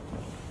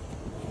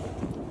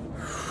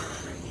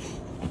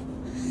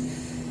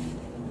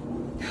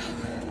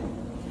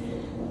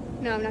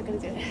 No, I'm not gonna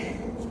do it.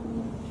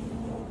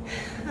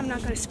 I'm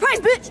not gonna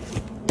surprise, bitch!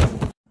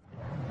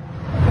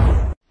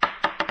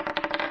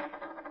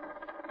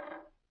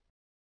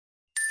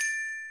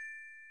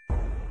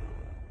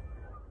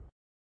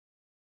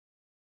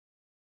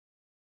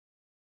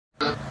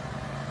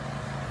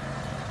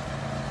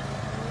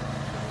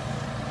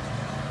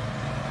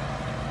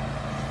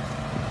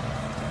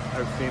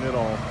 I've seen it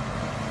all.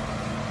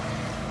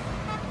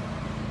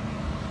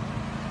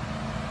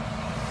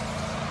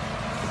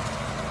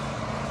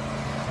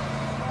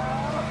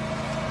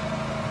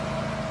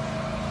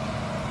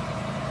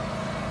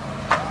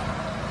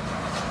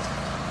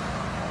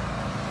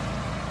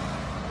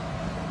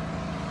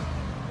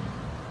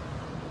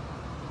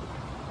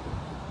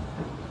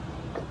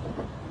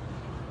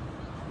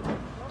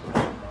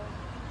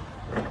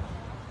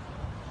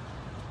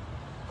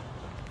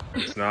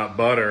 It's not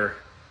butter,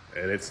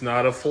 and it's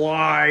not a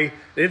fly.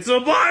 It's a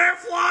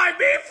butterfly!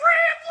 Be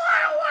free and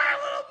fly away,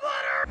 little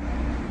butter!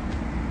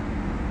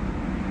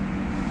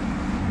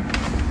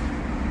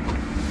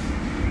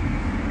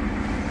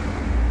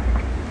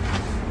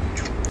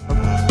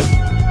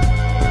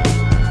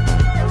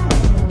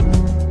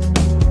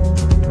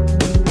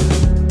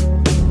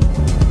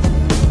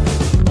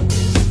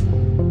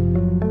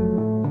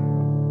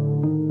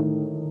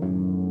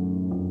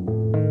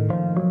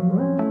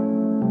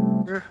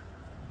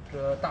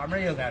大门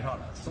也安上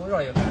了，锁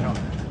钥也安上了。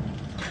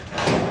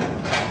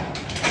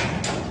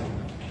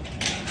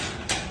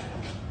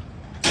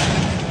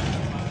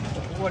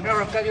我这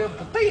边感觉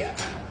不对呀。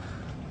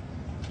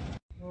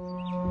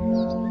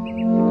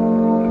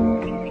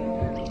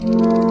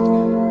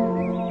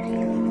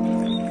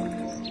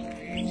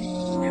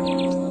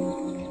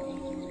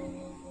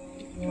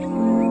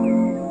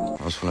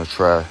I just want to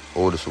try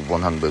all this with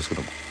one hand, but it's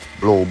going to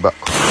blow back.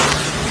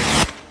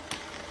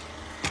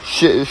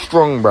 Shit is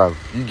strong, bruv.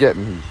 You get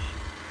me?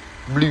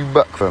 Blew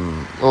back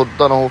from. Oh,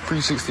 done a whole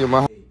 360 in my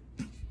hand.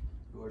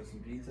 You order some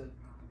pizza?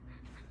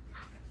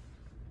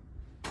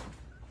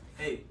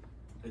 Hey,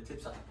 the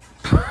tips up.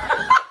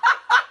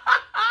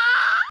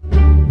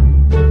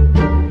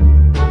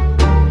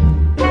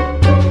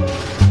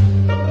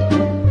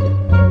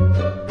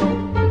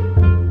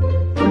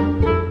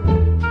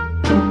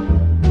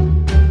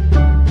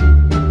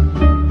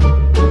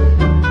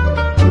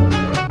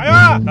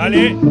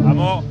 Dale,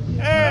 vamos.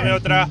 Dame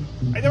otra.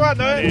 Ahí te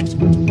mando,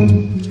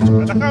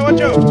 Atajá,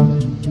 guacho.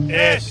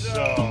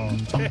 Eso.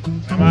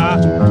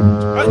 Más.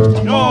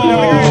 No,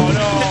 no.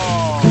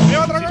 Me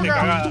otra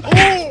coca.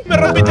 Me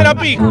rompiste la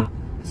pija.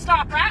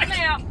 Stop right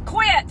now.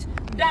 Quit.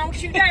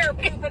 Don't you dare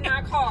poop in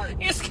my car.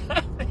 It's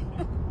coming.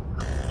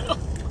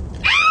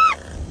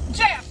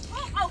 Jeff,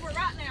 pull over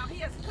right now. He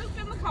has pooped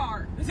in the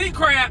car. Is he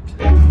crapped?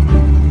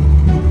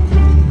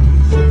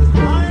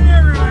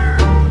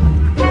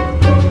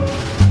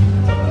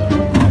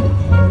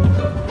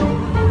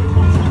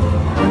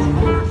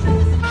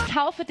 Ich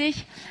taufe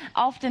dich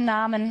auf den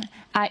Namen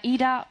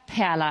Aida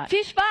Perla.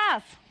 Viel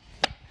Spaß!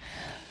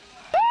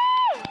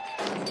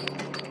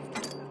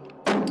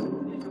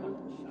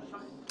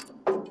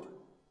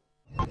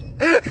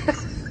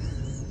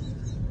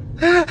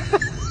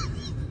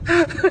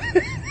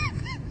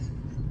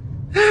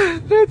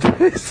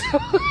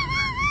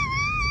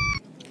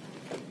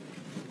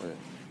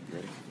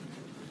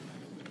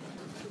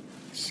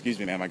 Excuse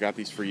me, ma'am. I got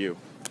these for you.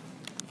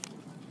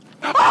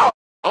 Oh!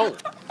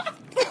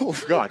 Oh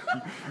God.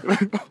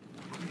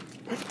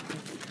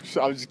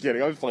 I was just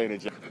kidding. I was playing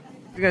it. You're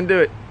gonna do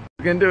it.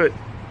 You're gonna do it.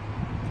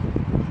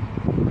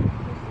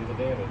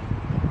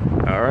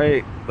 All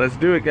right. Let's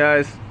do it,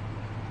 guys.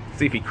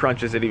 See if he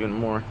crunches it even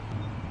more.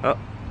 Oh.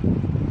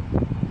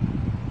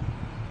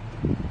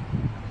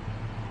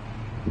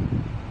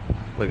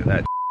 Look at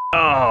that.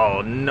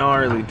 Oh,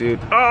 gnarly, dude.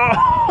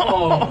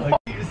 Oh,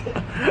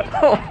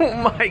 oh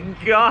my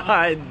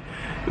god.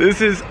 This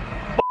is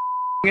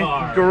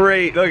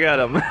great. Look at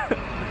him.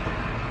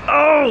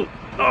 Oh,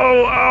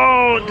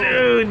 oh,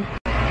 dude.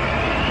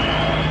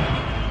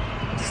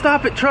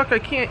 Stop it, truck. I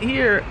can't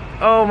hear.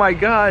 Oh my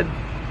god.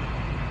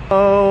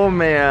 Oh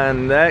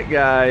man, that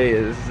guy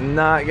is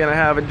not gonna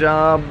have a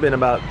job in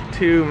about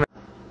 2 minutes.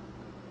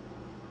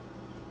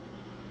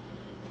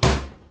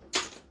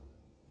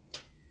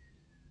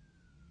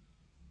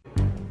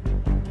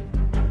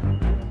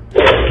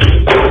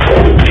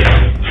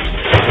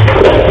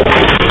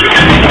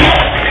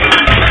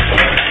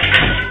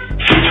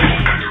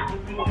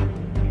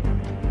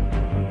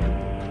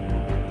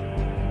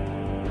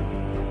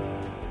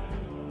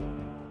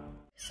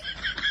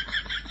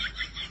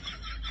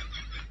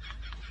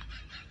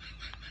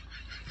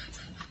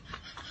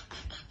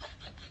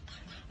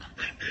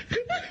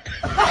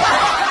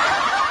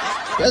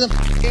 Get the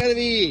f out of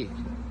here!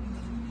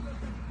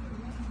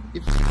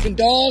 You f***ing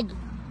dog!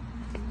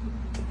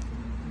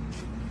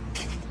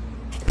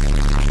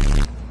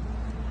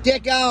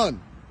 Get going!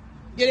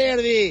 Get out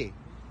of here!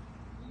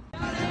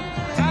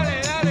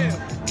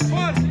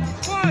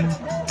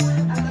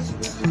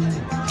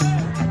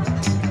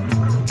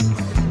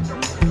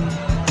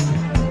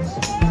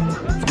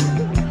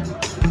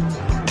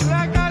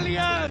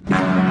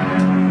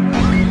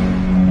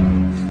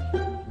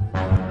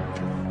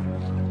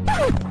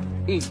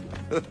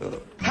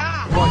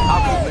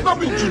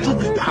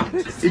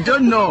 You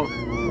don't know.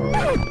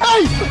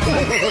 Hey!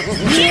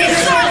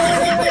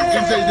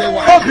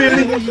 Oh,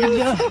 Billy!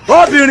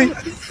 Oh, Billy!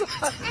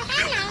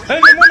 Hey,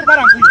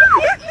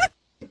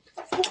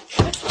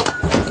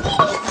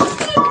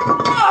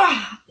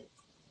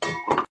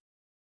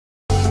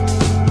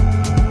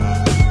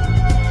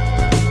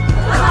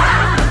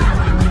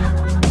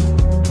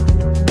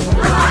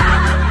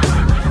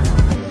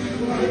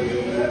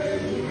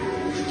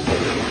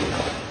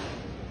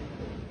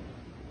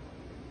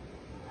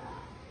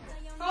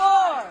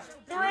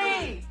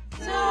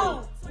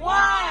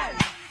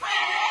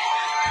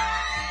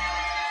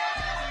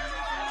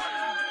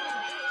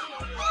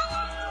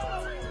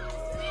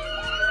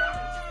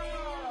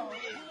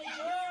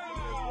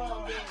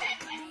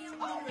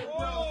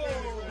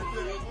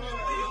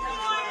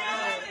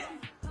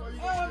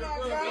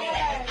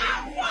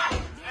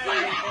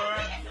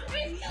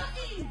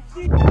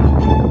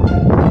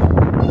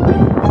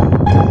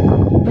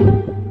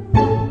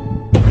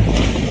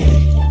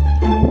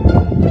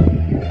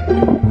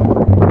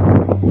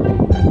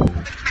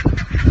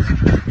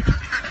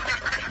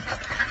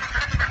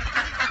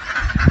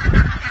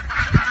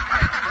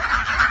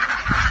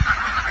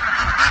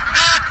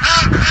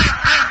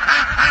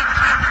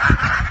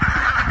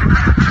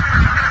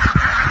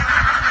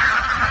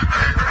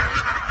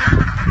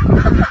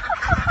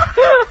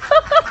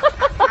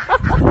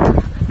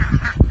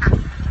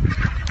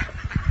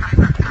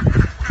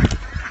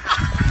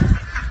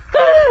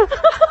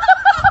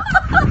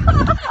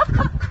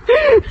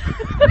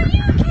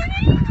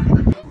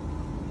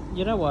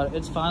 You know what?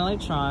 It's finally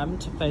time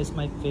to face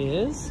my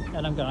fears,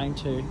 and I'm going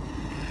to.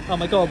 Oh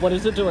my god, what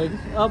is it doing?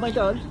 Oh my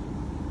god.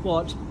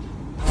 What?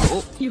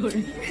 Oh.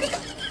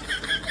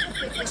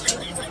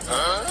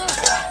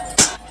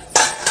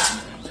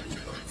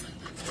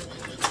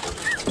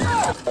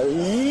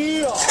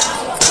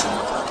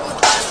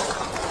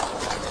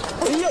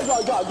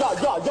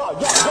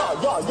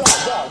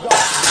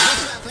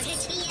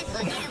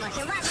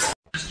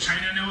 Does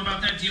China know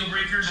about that deal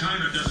breaker?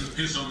 China doesn't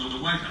piss on the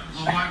White House.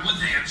 Well, why would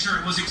they? I'm sure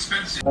it was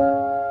expensive.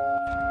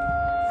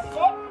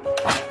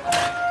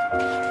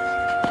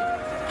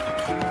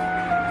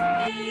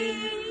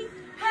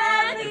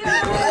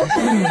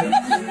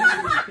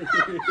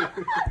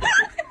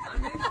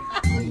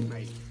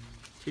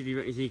 Do you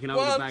reckon you can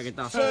hold a bag of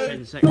dust for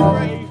 10 seconds?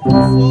 3,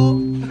 4,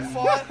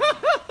 5.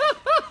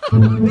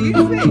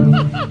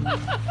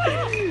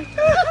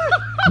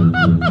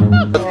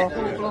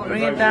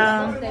 Bring it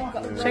down.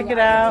 Check it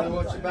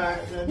out.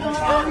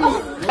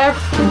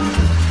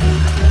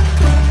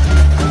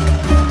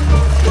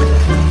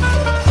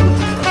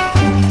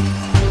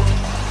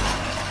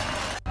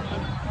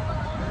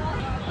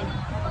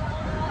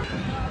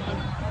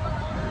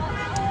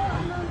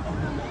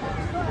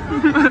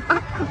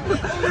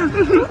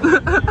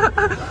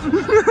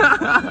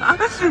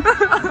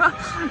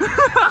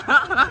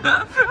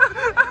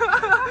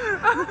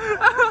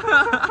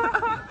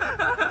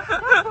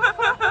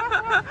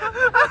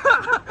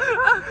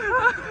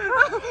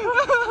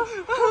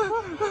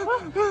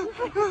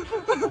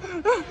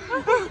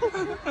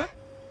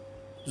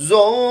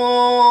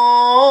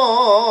 Zor,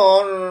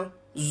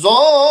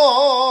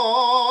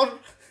 zor.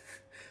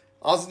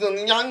 Azgın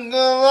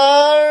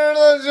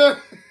yangınlarda.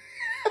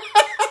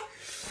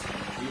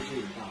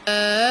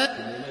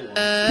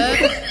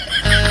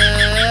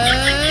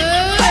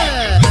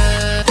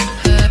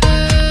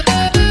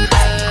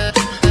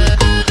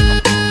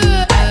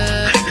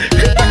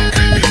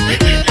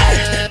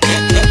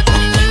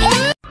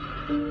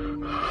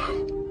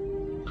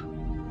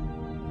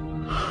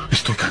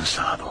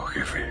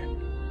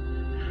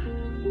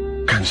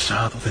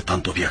 cansado de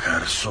tanto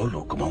viajar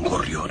solo como un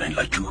gorrión en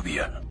la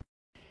lluvia.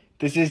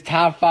 This is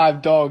top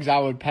 5 dogs I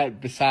would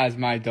pet besides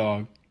my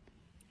dog.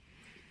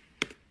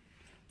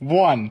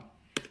 1.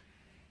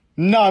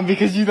 None,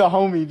 because you the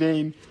homie,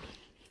 Dane.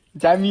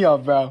 Dab me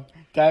up, bro.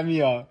 Dab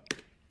me up.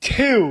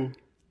 2.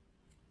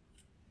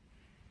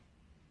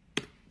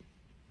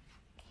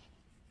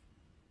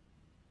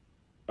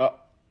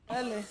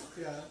 Dale.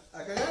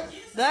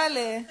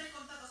 Dale.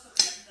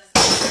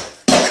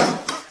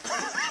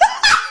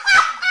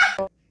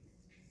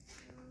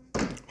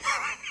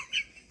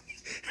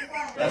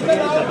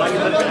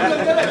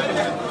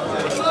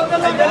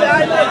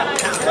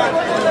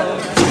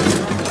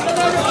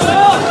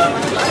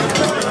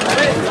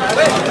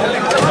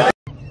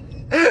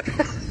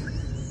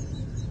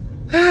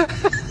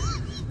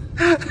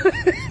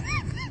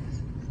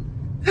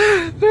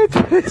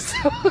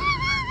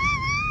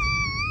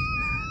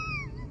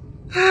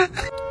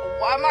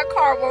 Why my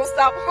car won't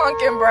stop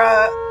honking,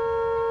 bruh?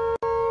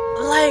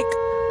 Like,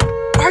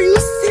 are you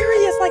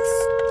serious? Like,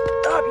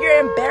 stop, you're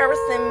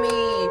embarrassing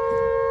me.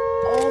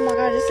 Oh my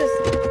god, this is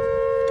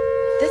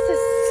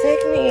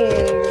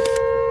sickening.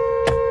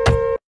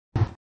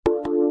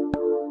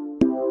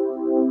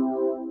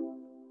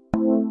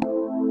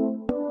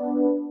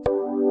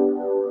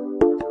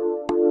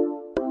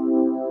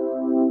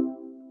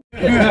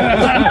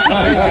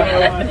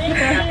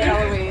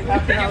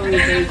 Happy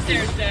Halloween.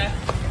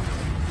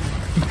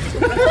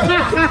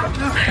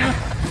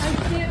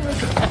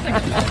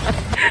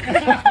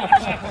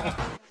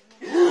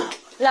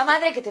 La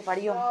madre que te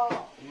parió.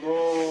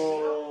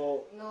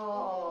 No.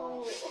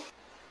 No.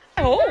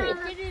 Oh.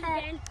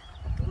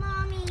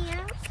 Mommy,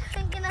 I'm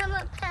thinking I'm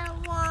a pet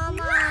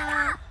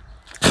llama.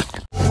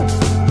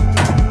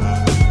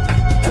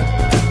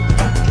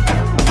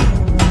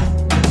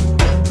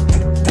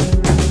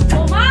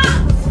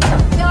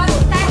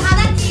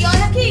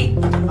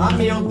 Ah,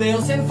 meu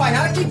Deus, você não faz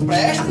nada que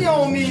preste,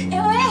 homem.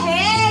 Eu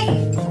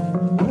errei.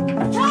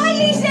 Ai,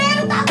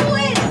 ligeiro, tá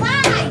doendo,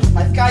 vai.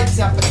 Vai ficar aí pra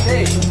você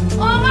aprender?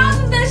 Ô, mas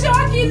não deixou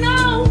aqui,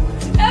 não.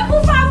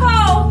 Por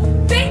favor,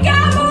 vem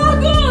cá,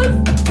 Marcos.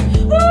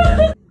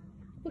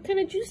 What kind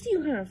of juice do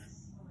you have?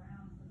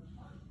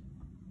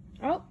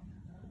 Oh.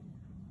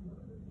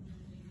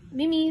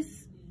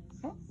 Mimis.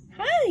 Oh,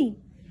 hi.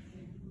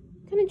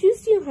 What kind of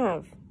juice do you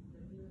have?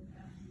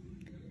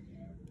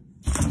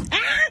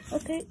 Ah!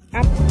 Okay.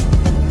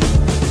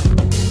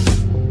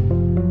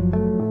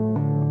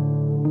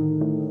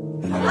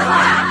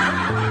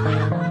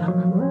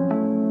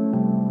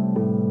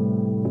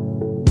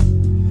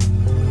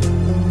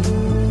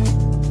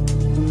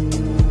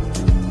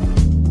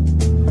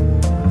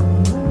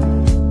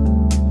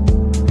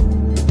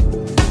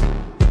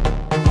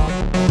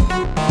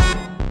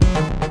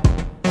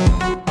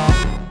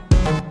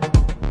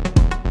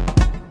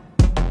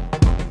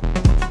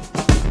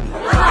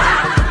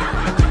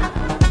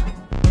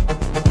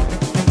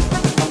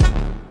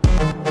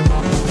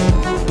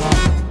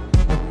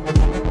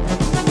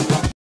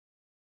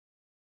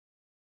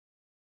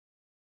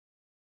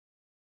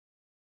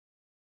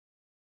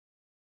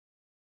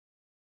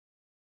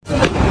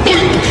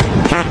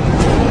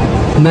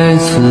每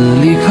次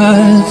离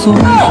开总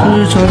是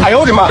这……哎呦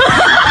我的妈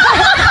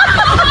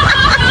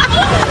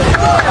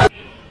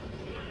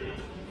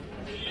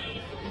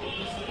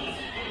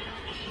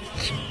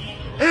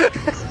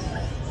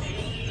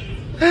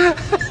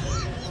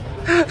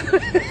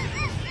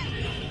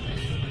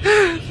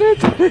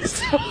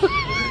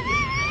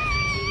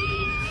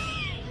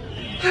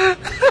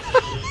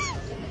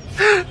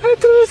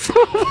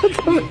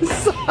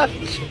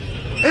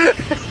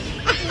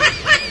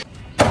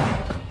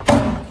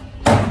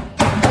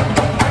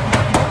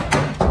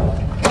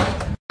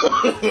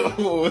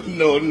！Oh,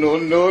 no, no,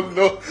 no,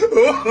 no.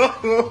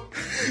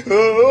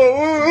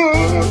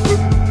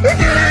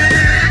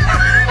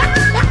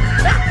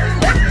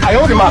哎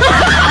呦我的妈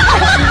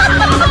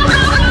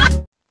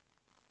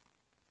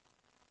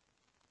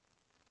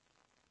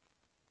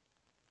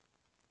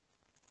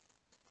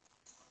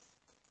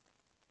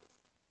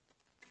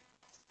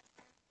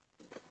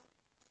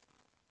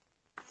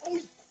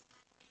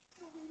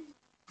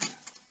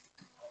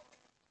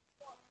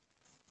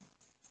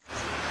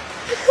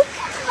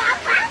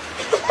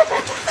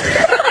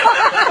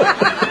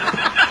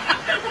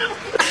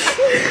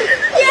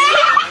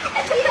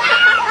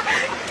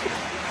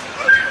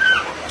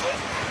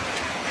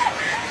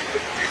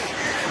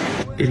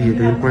！Idiot,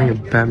 they're wearing a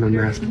Batman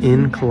mask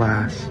in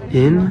class.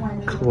 In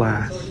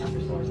class.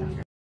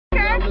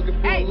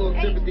 Hey,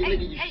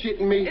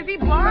 is he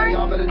blind?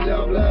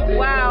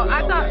 Wow,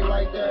 I thought,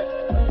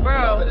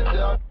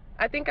 bro,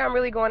 I think I'm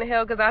really going to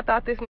hell because I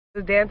thought this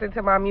was dancing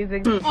to my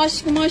music.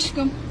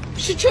 Aşkım.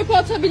 Şu çöpe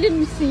atabilir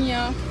misin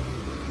ya?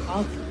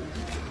 Al.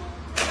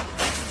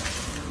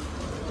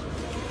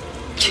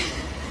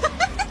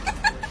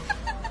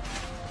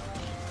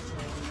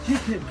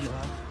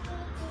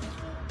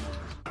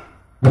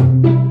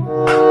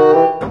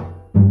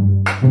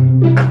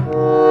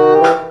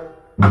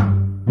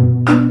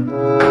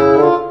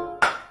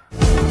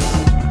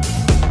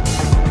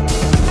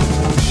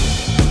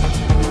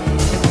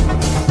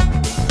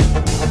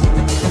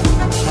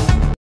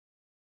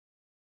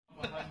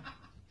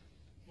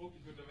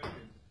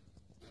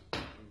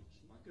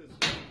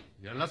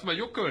 Dann lass mal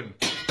juckeln.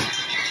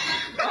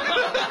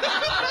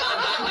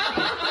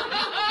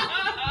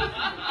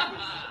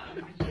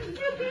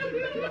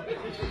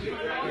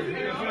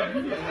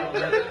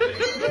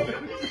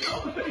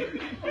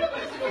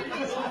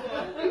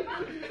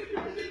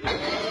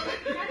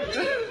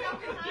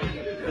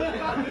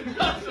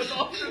 Das wird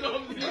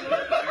aufgenommen.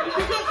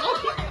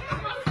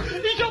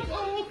 Ich hab's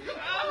auch.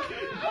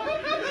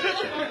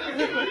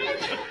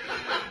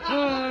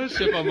 Ah,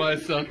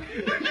 Scheppermeister.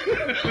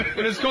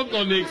 Und es kommt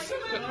noch nichts.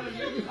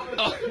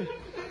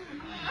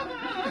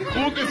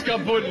 Krug ist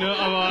kaputt, ne?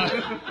 Aber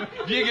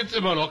hier gibt's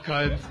immer noch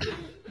keins.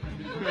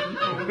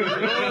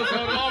 Los,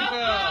 hör auf,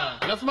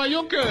 lass mal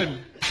juckeln.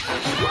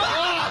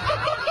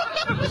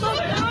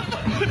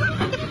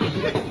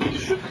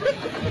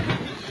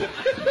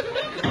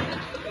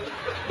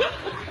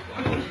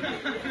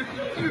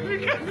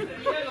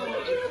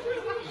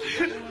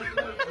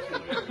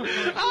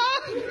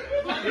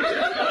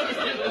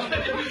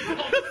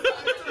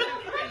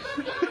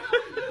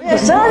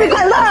生日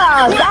快乐！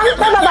当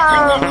当当当！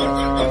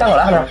当我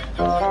了，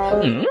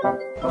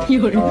是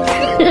有人。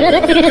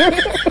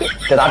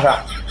这咋吃？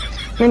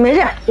没事，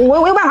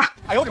我有办法。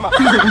哎呦我的妈！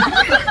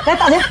来，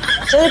大姐，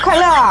生日快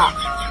乐！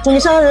祝你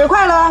生日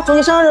快乐！祝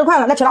你生日快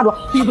乐！来，吹蜡烛。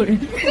有人。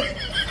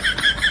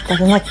大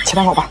哥，我起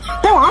来好吧？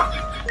别往，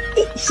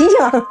醒醒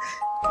啊！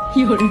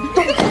有人。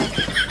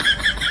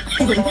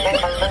我管。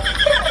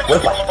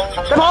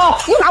别跑！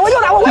又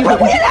打我！我跑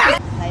回去了。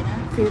ไหนนะ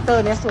ฟิลเตอ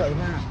ร์เนี่ยสวย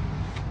มาก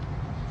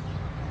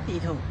ตี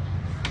ถูก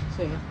ส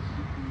วย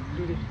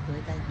ดูดิสวย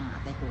ใจหา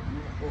แต่หู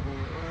นี่โอ้โห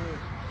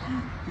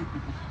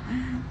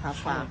ถ้า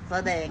ฝากแส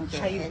ดงแก่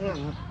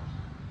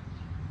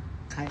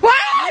ใครว้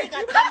ายกั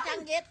ดจัง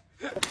เย็ด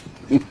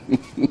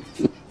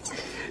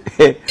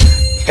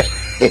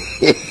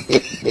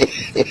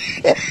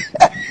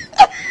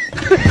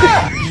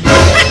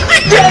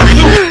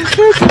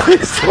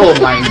Oh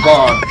my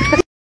god!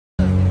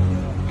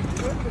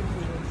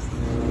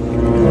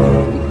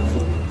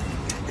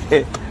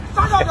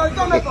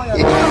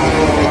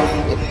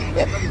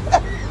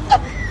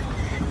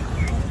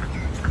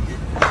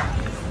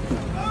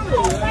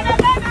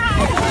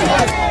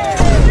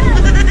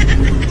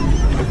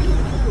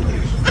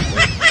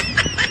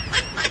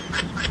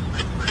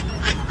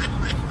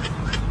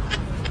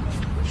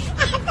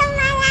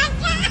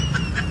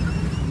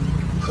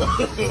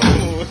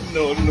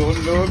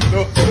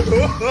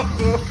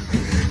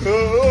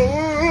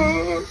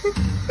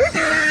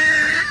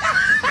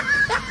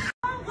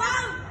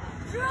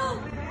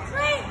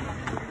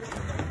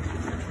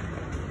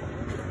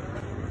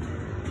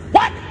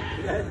 What?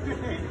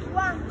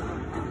 1,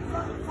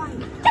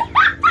 2, 3.